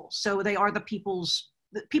people. So they are the people's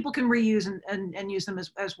people can reuse and use them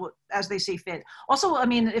as they see fit. Also, I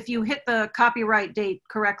mean, if you hit the copyright date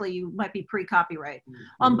correctly, you might be pre-copyright.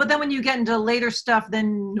 But then when you get into later stuff,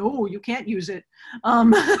 then no, you can't use it.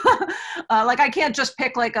 Like I can't just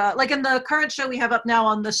pick like in the current show we have up now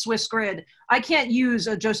on the Swiss Grid, I can't use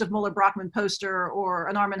a Joseph Muller-Brockmann poster or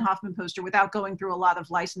an Armin Hoffman poster without going through a lot of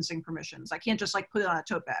licensing permissions. I can't just like put it on a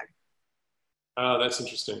tote bag. Oh, that's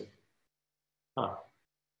interesting. Huh.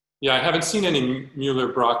 Yeah, I haven't seen any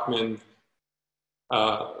Muller-Brockmann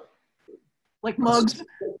like mugs.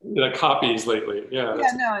 Copies lately. Yeah.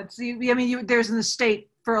 Yeah, no, it's. I mean, there's an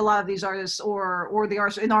estate for a lot of these artists, or the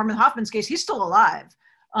artist. In Armin Hoffman's case, he's still alive.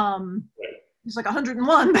 Right. He's like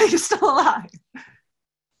 101, but he's still alive.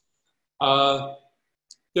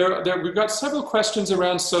 We've got several questions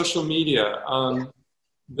around social media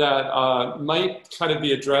that might kind of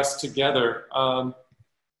be addressed together.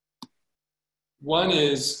 One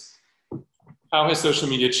is, how has social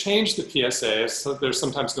media changed the PSA? So there's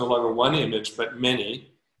sometimes no longer one image, but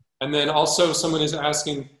many. And then also someone is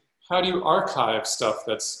asking, how do you archive stuff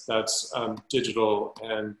that's digital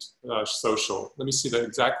and social? Let me see, the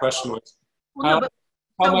exact question was, how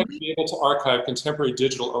might we be able to archive contemporary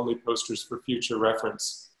digital-only posters for future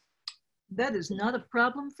reference? That is not a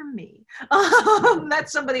problem for me.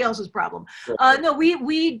 That's somebody else's problem. No,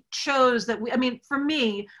 we chose that. I mean, for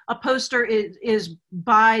me, a poster is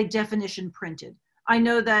by definition printed. I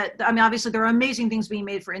know that, I mean, obviously there are amazing things being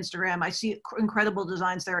made for Instagram. I see incredible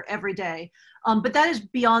designs there every day. But that is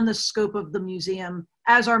beyond the scope of the museum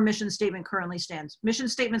as our mission statement currently stands. Mission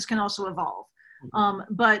statements can also evolve.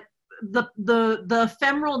 But the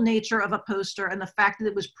ephemeral nature of a poster and the fact that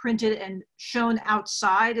it was printed and shown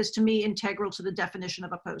outside is, to me, integral to the definition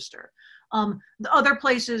of a poster. The other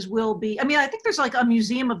places will be, I mean, I think there's like a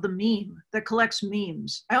museum of the meme that collects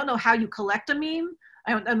memes. I don't know how you collect a meme.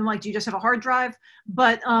 I'm like, do you just have a hard drive?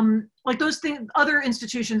 But like those things, other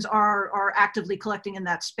institutions are actively collecting in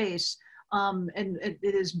that space. And it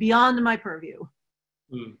is beyond my purview.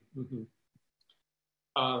 Mm-hmm.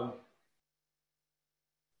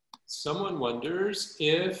 Someone wonders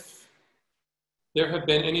if there have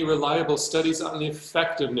been any reliable studies on the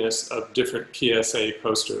effectiveness of different PSA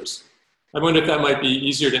posters. I wonder if that might be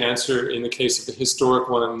easier to answer in the case of the historic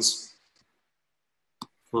ones.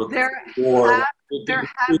 There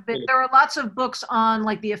are lots of books on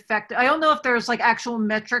like the effect. I don't know if there's like actual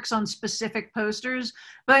metrics on specific posters,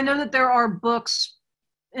 but I know that there are books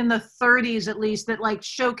in the 30s at least that like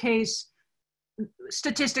showcase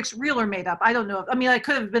statistics, real or made up. I don't know. I mean, I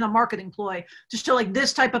could have been a marketing ploy to show like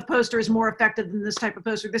this type of poster is more effective than this type of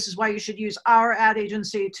poster. This is why you should use our ad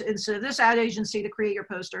agency instead of this ad agency to create your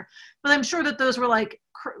poster. But I'm sure that those were like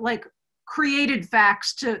created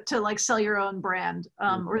facts to like sell your own brand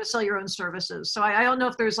or to sell your own services. So I don't know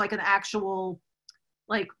if there's like an actual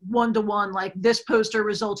like one-to-one, like this poster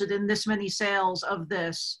resulted in this many sales of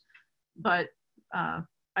this, but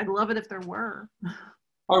I'd love it if there were.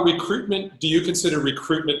 Do you consider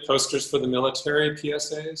recruitment posters for the military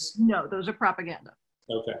PSAs? No, those are propaganda.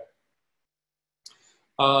 Okay.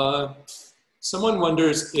 Someone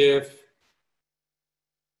wonders if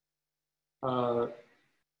there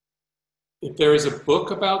is a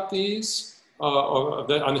book about these, on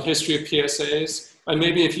the history of PSAs, and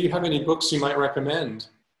maybe if you have any books you might recommend.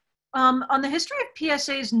 On the history of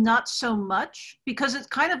PSAs, not so much, because it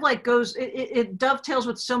kind of like goes, it dovetails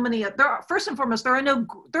with so many. First and foremost, there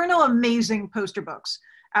are no amazing poster books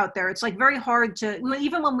out there. It's like very hard to,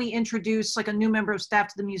 even when we introduce like a new member of staff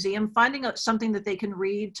to the museum, finding something that they can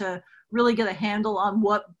read to really get a handle on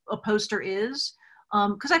what a poster is.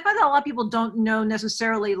 Because I find that a lot of people don't know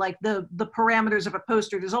necessarily like the parameters of a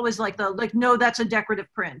poster. There's always like no, that's a decorative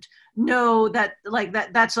print. No,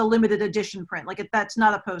 that's a limited edition print. Like that's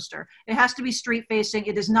not a poster. It has to be street facing.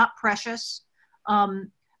 It is not precious.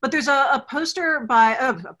 But there's a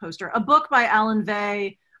book by Alan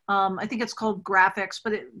Vey. I think it's called Graphics,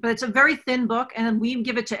 but it's a very thin book, and we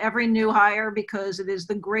give it to every new hire because it is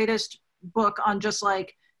the greatest book on just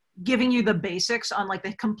like giving you the basics on like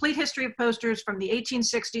the complete history of posters from the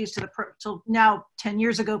 1860s till now 10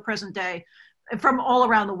 years ago, present day, from all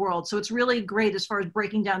around the world. So it's really great as far as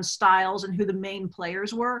breaking down styles and who the main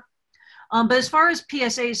players were. But as far as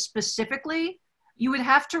PSAs specifically, you would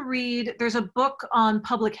have to read, there's a book on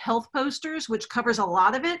public health posters, which covers a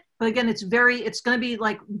lot of it. But again, it's going to be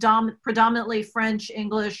like predominantly French,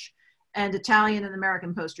 English, and Italian and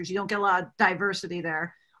American posters. You don't get a lot of diversity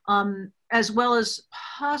there. As well as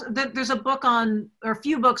there's a book on, or a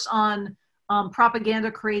few books on propaganda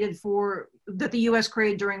that the US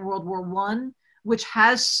created during World War I, which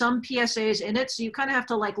has some PSAs in it. So you kind of have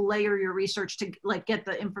to like layer your research to like get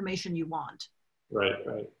the information you want. Right,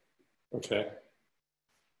 right. Okay.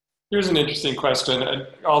 Here's an interesting question.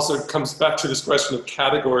 It also comes back to this question of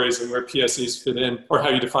categories and where PSAs fit in, or how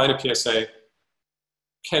you define a PSA.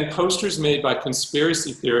 Can posters made by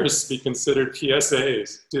conspiracy theorists be considered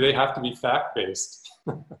PSAs? Do they have to be fact-based?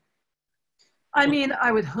 I mean,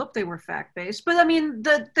 I would hope they were fact-based, but I mean,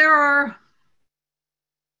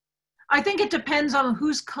 I think it depends on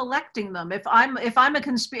who's collecting them. If I'm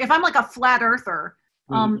like a flat earther,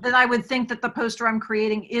 then I would think that the poster I'm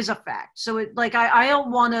creating is a fact. So I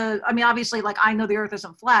don't want to, I mean, obviously, like, I know the earth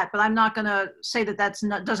isn't flat, but I'm not going to say that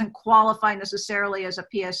doesn't qualify necessarily as a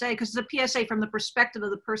PSA, because it's a PSA from the perspective of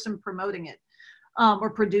the person promoting it or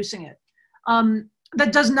producing it.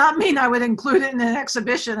 That does not mean I would include it in an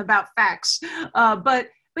exhibition about facts. But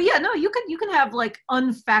yeah, no, you can have like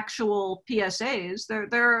unfactual PSAs.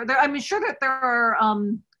 I'm sure that there are,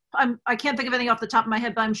 I can't think of anything off the top of my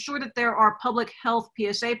head, but I'm sure that there are public health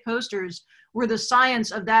PSA posters where the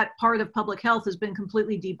science of that part of public health has been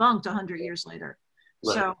completely debunked 100 years later.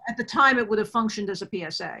 Right. So at the time, it would have functioned as a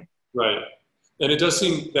PSA. Right. And it does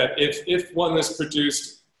seem that if one is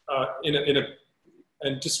produced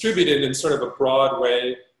and distributed in sort of a broad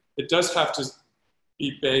way, it does have to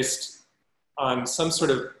be based on some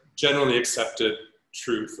sort of generally accepted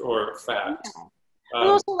truth or fact. Yeah. But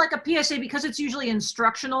also like a PSA, because it's usually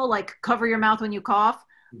instructional, like cover your mouth when you cough.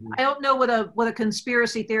 Mm-hmm. I don't know what a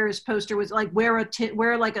conspiracy theorist poster was like. Wear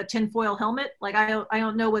like a tinfoil helmet. Like I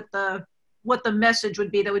don't know what the message would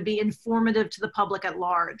be that would be informative to the public at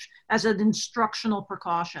large as an instructional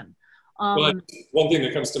precaution. Well, one thing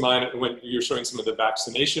that comes to mind when you're showing some of the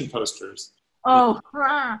vaccination posters. Oh,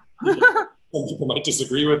 some people might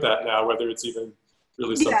disagree with that now, whether it's even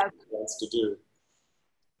really something he wants to do.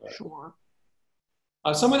 But, sure.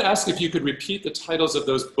 Someone asked if you could repeat the titles of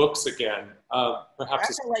those books again. Perhaps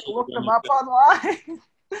I can like look them up online.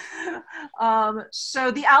 So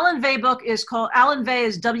the Alan Vey book is called, Alan Vey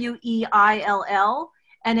is W-E-I-L-L,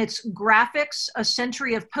 and it's Graphics, A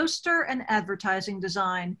Century of Poster and Advertising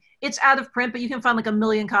Design. It's out of print, but you can find like 1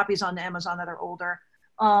 million copies on Amazon that are older.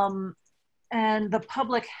 And the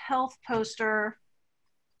public health poster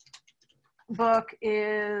book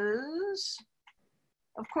is,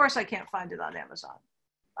 of course I can't find it on Amazon.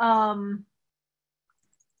 I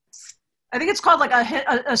think it's called like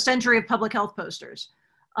a Century of Public Health Posters.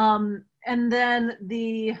 And then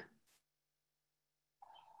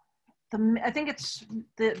I think it's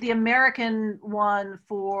the American one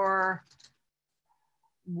for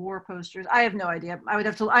war posters. I have no idea. I would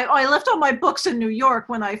have to, I left all my books in New York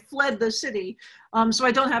when I fled the city. So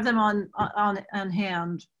I don't have them on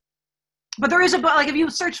hand. But there is a book, like if you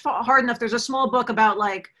search hard enough, there's a small book about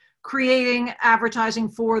like creating advertising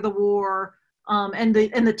for the war and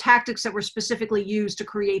the tactics that were specifically used to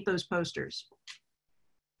create those posters.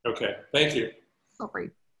 Okay, thank you.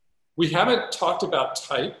 Sorry. We haven't talked about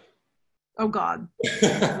type. Oh God.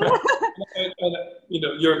 and, you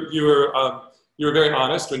know, you were very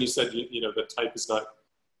honest when you said that type is not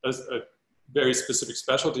a very specific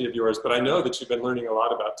specialty of yours, but I know that you've been learning a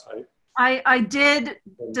lot about type. I did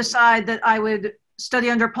decide that I would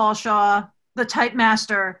study under Paul Shaw, the type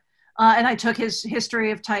master, and I took his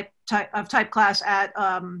history of type class at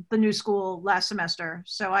the New School last semester,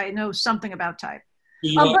 so I know something about type.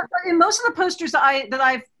 But in most of the posters that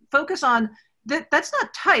I focus on, that's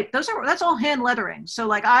not type. That's all hand lettering. So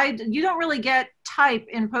like you don't really get type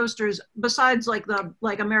in posters besides like the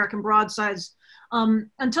American broadsides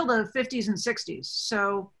until the 50s and 60s.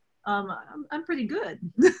 So I'm pretty good.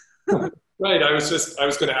 Right. I was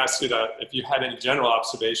going to ask you that if you had any general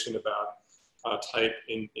observation about type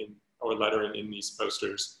in or lettering in these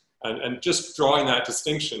posters, and just drawing that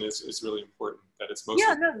distinction is really important. That it's mostly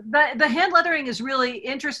the hand lettering is really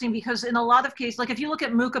interesting because in a lot of cases, like if you look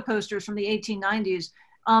at Mucha posters from the 1890s,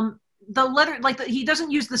 the letter he doesn't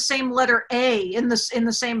use the same letter A in the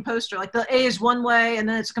same poster. Like the A is one way and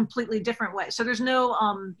then it's a completely different way. So there's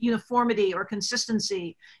no uniformity or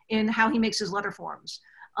consistency in how he makes his letter forms.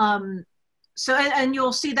 So and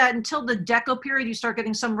you'll see that until the Deco period, you start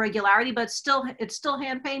getting some regularity, but it's still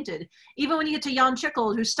hand painted. Even when you get to Jan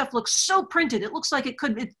Schickel, whose stuff looks so printed, it looks like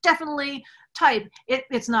it's definitely type.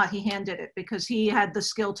 It's not. He hand did it because he had the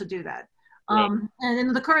skill to do that. Right. And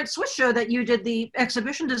in the current Swiss show that you did the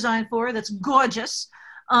exhibition design for, that's gorgeous.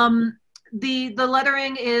 The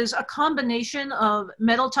lettering is a combination of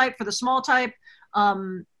metal type for the small type,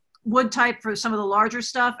 wood type for some of the larger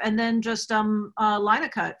stuff, and then just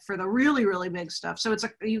linocut for the really, really big stuff. So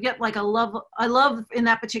you get like I love in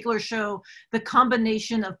that particular show the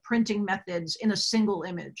combination of printing methods in a single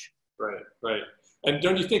image. Right, right. And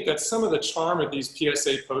don't you think that some of the charm of these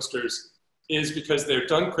PSA posters is because they're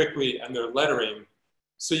done quickly and they're lettering.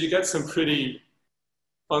 So you get some pretty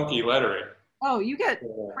funky lettering. Oh, you get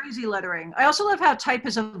crazy lettering. I also love how type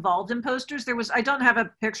has evolved in posters. I don't have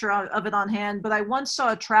a picture of it on hand, but I once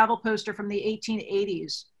saw a travel poster from the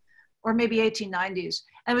 1880s or maybe 1890s.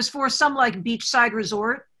 And it was for some like beachside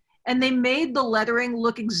resort. And they made the lettering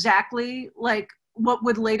look exactly like what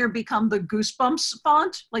would later become the Goosebumps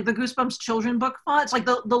font, like the Goosebumps children book font. It's like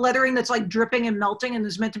the lettering that's like dripping and melting and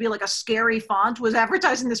is meant to be like a scary font was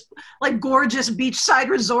advertising this like gorgeous beachside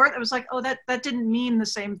resort. I was like, oh, that didn't mean the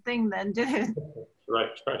same thing then, did it? Right.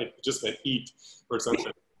 It just meant eat or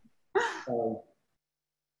something.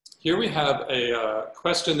 Here we have a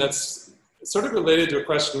question that's sort of related to a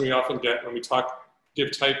question we often get when we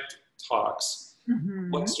give type talks.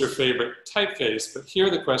 Mm-hmm. What's your favorite typeface? But here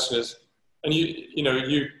the question is, and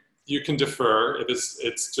you can defer.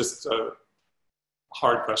 It's just a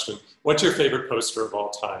hard question. What's your favorite poster of all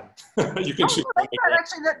time? You can choose.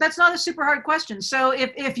 Actually, that's not a super hard question. So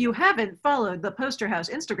if you haven't followed the Poster House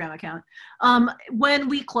Instagram account, when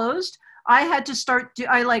we closed, I had to start.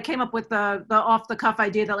 I came up with the off the cuff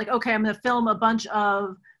idea that okay, I'm going to film a bunch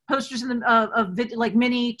of posters in the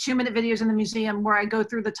mini 2-minute videos in the museum where I go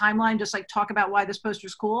through the timeline, just talk about why this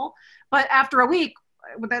poster's cool. But after a week,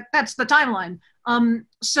 that's the timeline.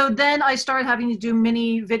 So then I started having to do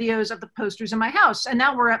mini videos of the posters in my house, and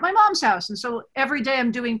now we're at my mom's house. And so every day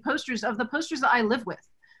I'm doing posters of the posters that I live with.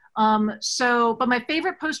 But my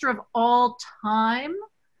favorite poster of all time,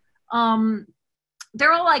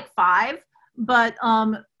 there are 5, but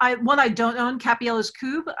one I don't own, Cappiello's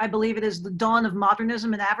Cube. I believe it is the dawn of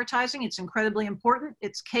modernism in advertising. It's incredibly important.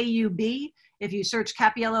 It's K-U-B. If you search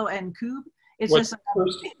Cappiello and Cube, it's What's the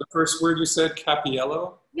first word you said,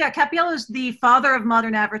 Cappiello? Yeah, Cappiello is the father of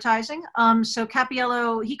modern advertising. So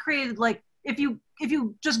Cappiello, he created if you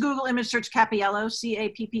just Google image search Cappiello,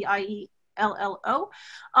 C-A-P-P-I-E-L-L-O,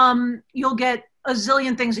 you'll get a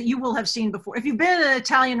zillion things that you will have seen before. If you've been in an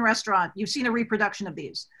Italian restaurant, you've seen a reproduction of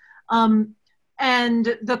these. And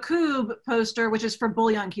the Cube poster, which is for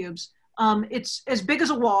bouillon cubes, it's as big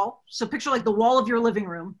as a wall. So picture the wall of your living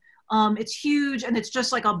room. It's huge, and it's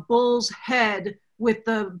just like a bull's head with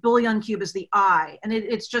the bouillon cube as the eye. And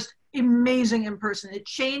it's just amazing in person. It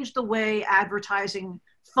changed the way advertising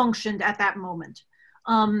functioned at that moment.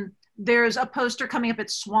 There's a poster coming up at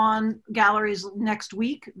Swan Galleries next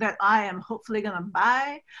week that I am hopefully going to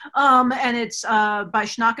buy. And it's by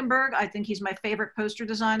Schnackenberg. I think he's my favorite poster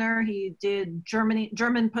designer. He did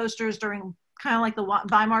German posters during kind of the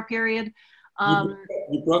Weimar period.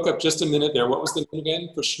 You broke up just a minute there. What was the name again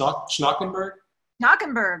for Schnackenberg?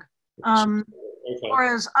 Schnackenberg. Okay.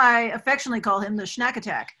 Or as I affectionately call him, the Schnack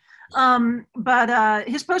Attack. But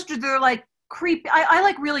his posters, they're creepy. I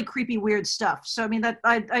like really creepy, weird stuff. So I mean that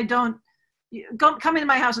I don't come into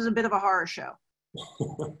my house is a bit of a horror show.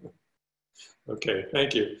 Okay,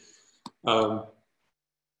 thank you.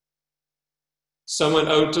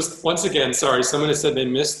 Just once again, sorry, someone has said they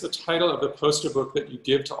missed the title of the poster book that you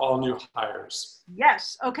give to all new hires.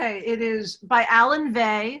 Yes, okay, it is by Alan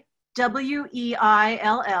Weil,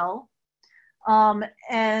 W-E-I-L-L,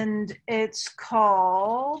 and it's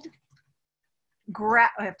called, I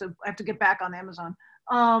have to get back on Amazon.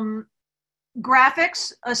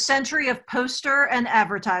 Graphics, A Century of Poster and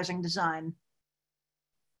Advertising Design.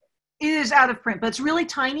 It is out of print, but it's really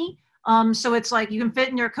tiny. So it's you can fit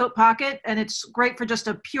in your coat pocket, and it's great for just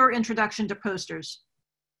a pure introduction to posters.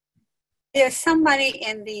 There's somebody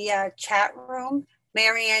in the chat room,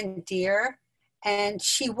 Marianne Deere, and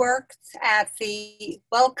she works at the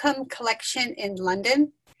Wellcome Collection in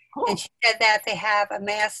London. Cool. And she said that they have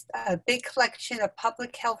amassed a big collection of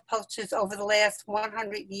public health posters over the last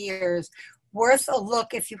 100 years. Worth a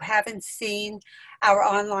look if you haven't seen our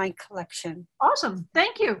online collection. Awesome.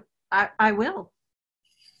 Thank you. I will.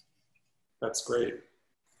 That's great.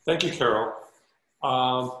 Thank you, Carol.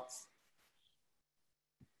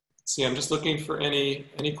 See, I'm just looking for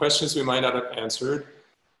any questions we might not have answered.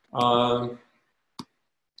 Because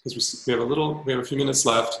we have a few minutes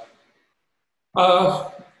left.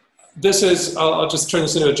 I'll just turn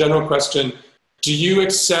this into a general question. Do you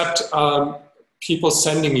accept people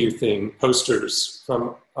sending you posters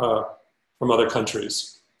from other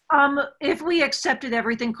countries? If we accepted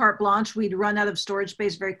everything carte blanche, we'd run out of storage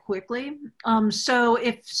space very quickly. So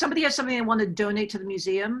if somebody has something they want to donate to the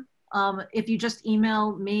museum, if you just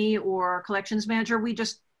email me or collections manager, we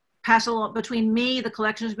just pass it along between me, the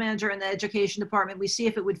collections manager, and the education department. We see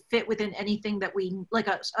if it would fit within anything that we,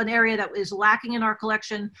 an area that is lacking in our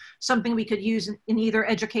collection, something we could use in either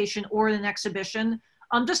education or in an exhibition,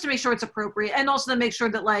 just to make sure it's appropriate. And also to make sure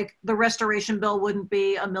that the restoration bill wouldn't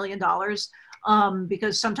be $1 million.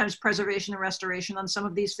 because sometimes preservation and restoration on some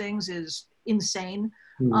of these things is insane.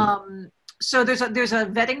 So there's a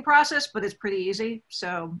vetting process, but it's pretty easy.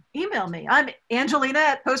 So email me. I'm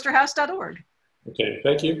Angelina@posterhouse.org. Okay,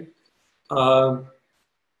 thank you.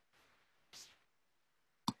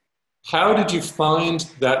 How did you find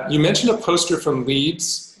that? You mentioned a poster from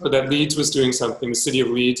Leeds, or that Leeds was doing something, the city of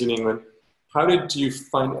Leeds in England. How did you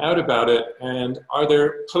find out about it? And are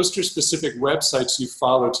there poster-specific websites you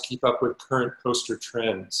follow to keep up with current poster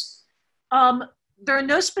trends? There are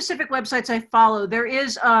no specific websites I follow. There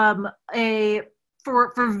is for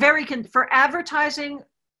advertising,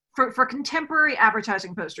 for contemporary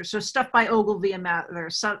advertising posters. So stuff by Ogilvy and Mather,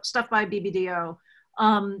 stuff by BBDO.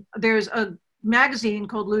 There's a magazine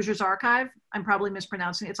called Loosier's Archive. I'm probably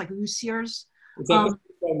mispronouncing it. It's like Loosier's.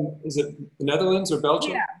 Is it the Netherlands or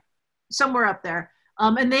Belgium? Yeah, somewhere up there.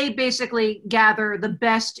 And they basically gather the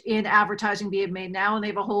best in advertising being made now, and they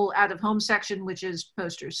have a whole out-of-home section, which is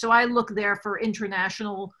posters. So I look there for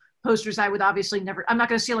international posters. I would obviously never, I'm not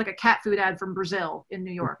going to see like a cat food ad from Brazil in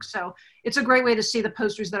New York. So it's a great way to see the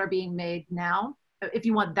posters that are being made now, if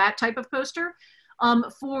you want that type of poster.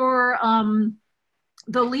 For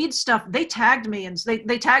the lead stuff, they tagged me, and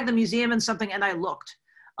they tagged the museum in something, and I looked.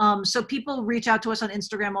 So people reach out to us on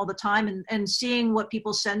Instagram all the time, and seeing what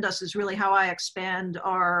people send us is really how I expand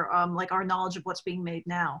our like our knowledge of what's being made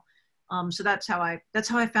now. So that's how I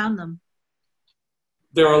found them.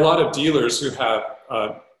 There are a lot of dealers who have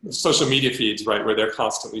social media feeds, right, where they're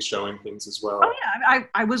constantly showing things as well. Oh yeah,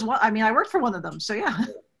 I was one. I mean, I worked for one of them, so yeah.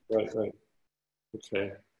 Right.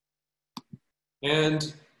 Okay.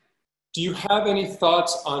 And do you have any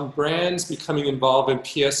thoughts on brands becoming involved in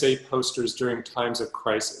PSA posters during times of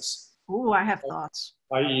crisis? Ooh, I have thoughts.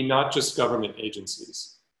 I.e., not just government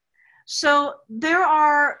agencies. So there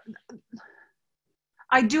are,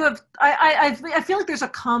 I feel like there's a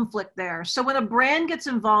conflict there. So when a brand gets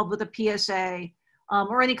involved with a PSA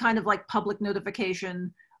or any kind of like public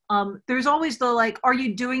notification, there's always the like, are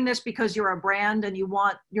you doing this because you're a brand and you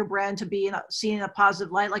want your brand to be seen in a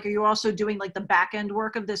positive light? Like, are you also doing like the back end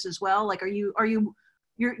work of this as well? Like, are you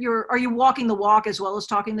walking the walk as well as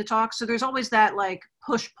talking the talk? So there's always that like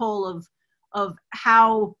push pull of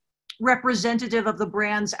how representative of the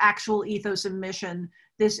brand's actual ethos and mission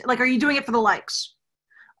this, like, are you doing it for the likes?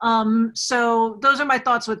 So those are my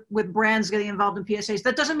thoughts with brands getting involved in PSAs.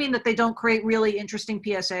 That doesn't mean that they don't create really interesting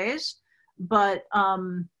PSAs, but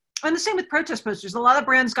and the same with protest posters. A lot of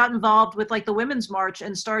brands got involved with like the Women's March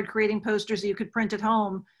and started creating posters that you could print at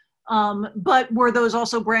home. But were those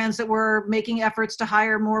also brands that were making efforts to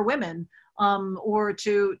hire more women, or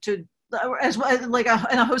to as well, like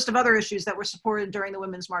and a host of other issues that were supported during the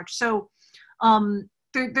Women's March? So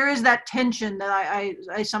there is that tension that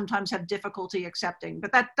I sometimes have difficulty accepting.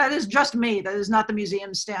 But that is just me. That is not the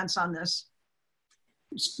museum's stance on this.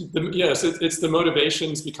 Yes, it's the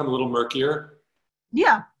motivations become a little murkier.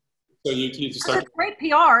 Yeah. So you start. It's great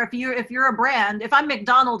PR if you're a brand. If I'm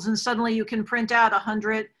McDonald's and suddenly you can print out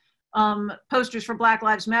 100 posters for Black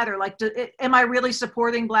Lives Matter, like, am I really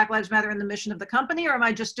supporting Black Lives Matter and the mission of the company, or am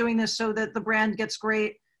I just doing this so that the brand gets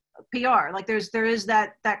great PR? Like, there is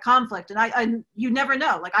that conflict, and you never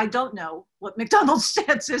know. Like, I don't know what McDonald's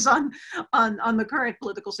stance is on the current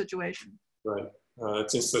political situation. Right.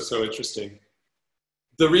 It's just so interesting.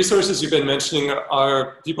 The resources you've been mentioning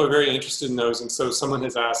people are very interested in those, and so someone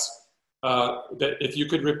has asked that if you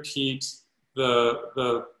could repeat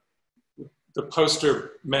the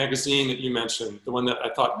poster magazine that you mentioned, the one that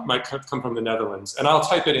I thought might come from the Netherlands, and I'll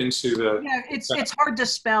type it into the. Yeah, it's hard to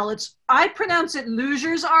spell. I pronounce it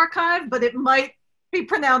Loosier's Archive, but it might be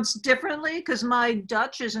pronounced differently because my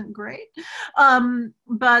Dutch isn't great.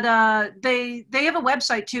 But they have a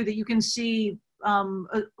website too that you can see.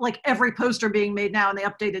 Like every poster being made now, and they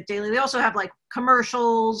update it daily. They also have like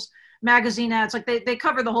commercials, magazine ads, like they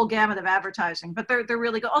cover the whole gamut of advertising, but they're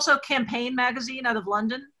really good. Also, Campaign magazine out of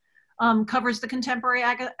London covers the contemporary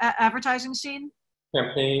advertising scene.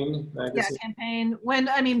 Campaign magazine? Yeah,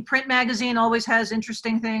 Campaign. Print magazine always has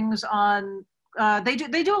interesting things on, they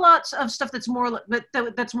do a lot of stuff that's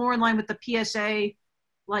more in line with the PSA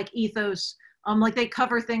like ethos. Like they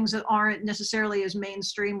cover things that aren't necessarily as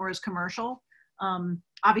mainstream or as commercial.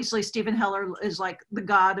 Obviously Stephen Heller is like the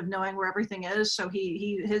god of knowing where everything is. So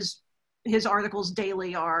his articles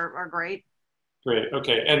daily are great. Great.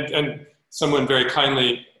 Okay. And someone very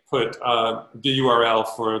kindly put the URL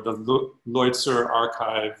for the Leutzer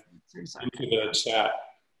archive into the chat.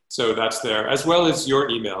 So that's there, as well as your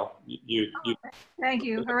email. Thank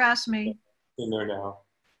you. Harass me. In there now.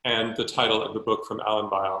 And the title of the book from Alan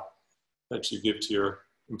Weil that you give to your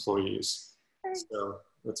employees. Thanks. So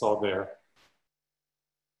that's all there.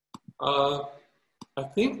 I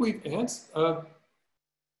think we've answered,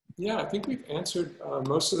 yeah, I think we've answered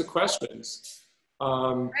most of the questions.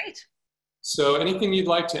 Great. So anything you'd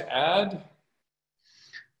like to add?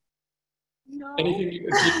 No. Anything,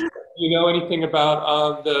 do you know anything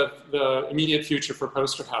about the immediate future for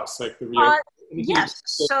Poster House? Like the yes.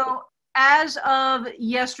 So as of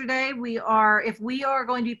yesterday, if we are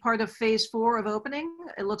going to be part of phase 4 of opening,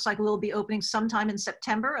 it looks like we'll be opening sometime in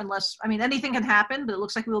September, unless, I mean, anything can happen, but it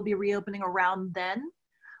looks like we'll be reopening around then.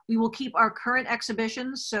 We will keep our current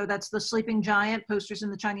exhibitions. So that's the Sleeping Giant, Posters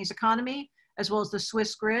in the Chinese Economy, as well as the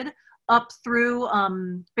Swiss Grid, up through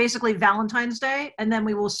basically Valentine's Day, and then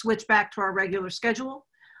we will switch back to our regular schedule.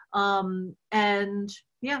 And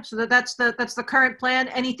yeah, so that's the current plan.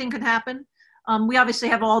 Anything could happen. We obviously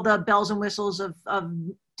have all the bells and whistles of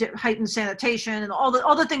heightened sanitation and all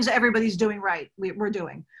the things that everybody's doing right. We're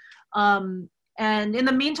doing. And in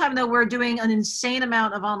the meantime, though, we're doing an insane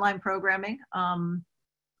amount of online programming.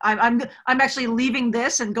 I'm actually leaving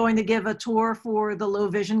this and going to give a tour for the low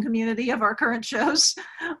vision community of our current shows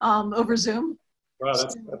over Zoom. Wow,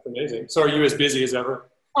 that's amazing. So are you as busy as ever?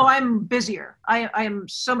 Oh, I'm busier. I am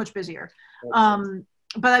so much busier.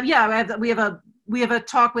 But yeah, we have a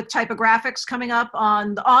talk with typographics coming up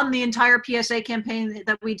on the entire PSA campaign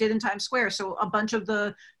that we did in Times Square. So a bunch of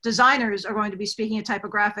the designers are going to be speaking at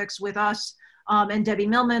typographics with us and Debbie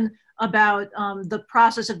Millman about the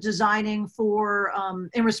process of designing for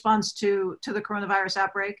in response to the coronavirus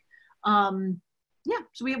outbreak. Yeah,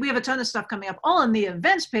 so we have a ton of stuff coming up, all on the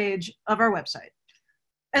events page of our website.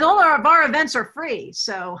 And all of our events are free,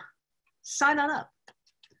 so sign on up.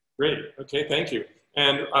 Great, okay, thank you.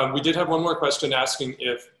 And we did have one more question asking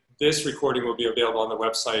if this recording will be available on the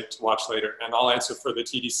website to watch later, and I'll answer for the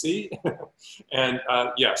TDC. And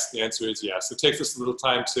yes, the answer is yes. It takes us a little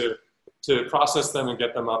time to process them and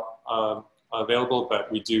get them up available, but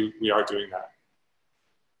we are doing that.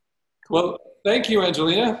 Cool. Well, thank you,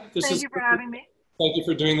 Angelina. Thank you for having me. Thank you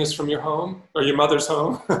for doing this from your home, or your mother's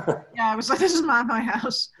home. Yeah, I was like, this is not my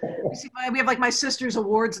house. We have like my sister's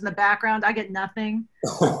awards in the background. I get nothing.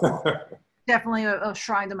 Definitely a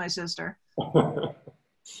shrine to my sister. All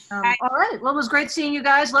right, well, it was great seeing you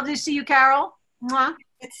guys. Lovely to see you, Carol. Mwah.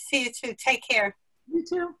 Good to see you too. Take care. You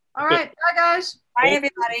too. All right, bye guys. Bye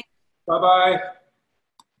everybody. Bye-bye.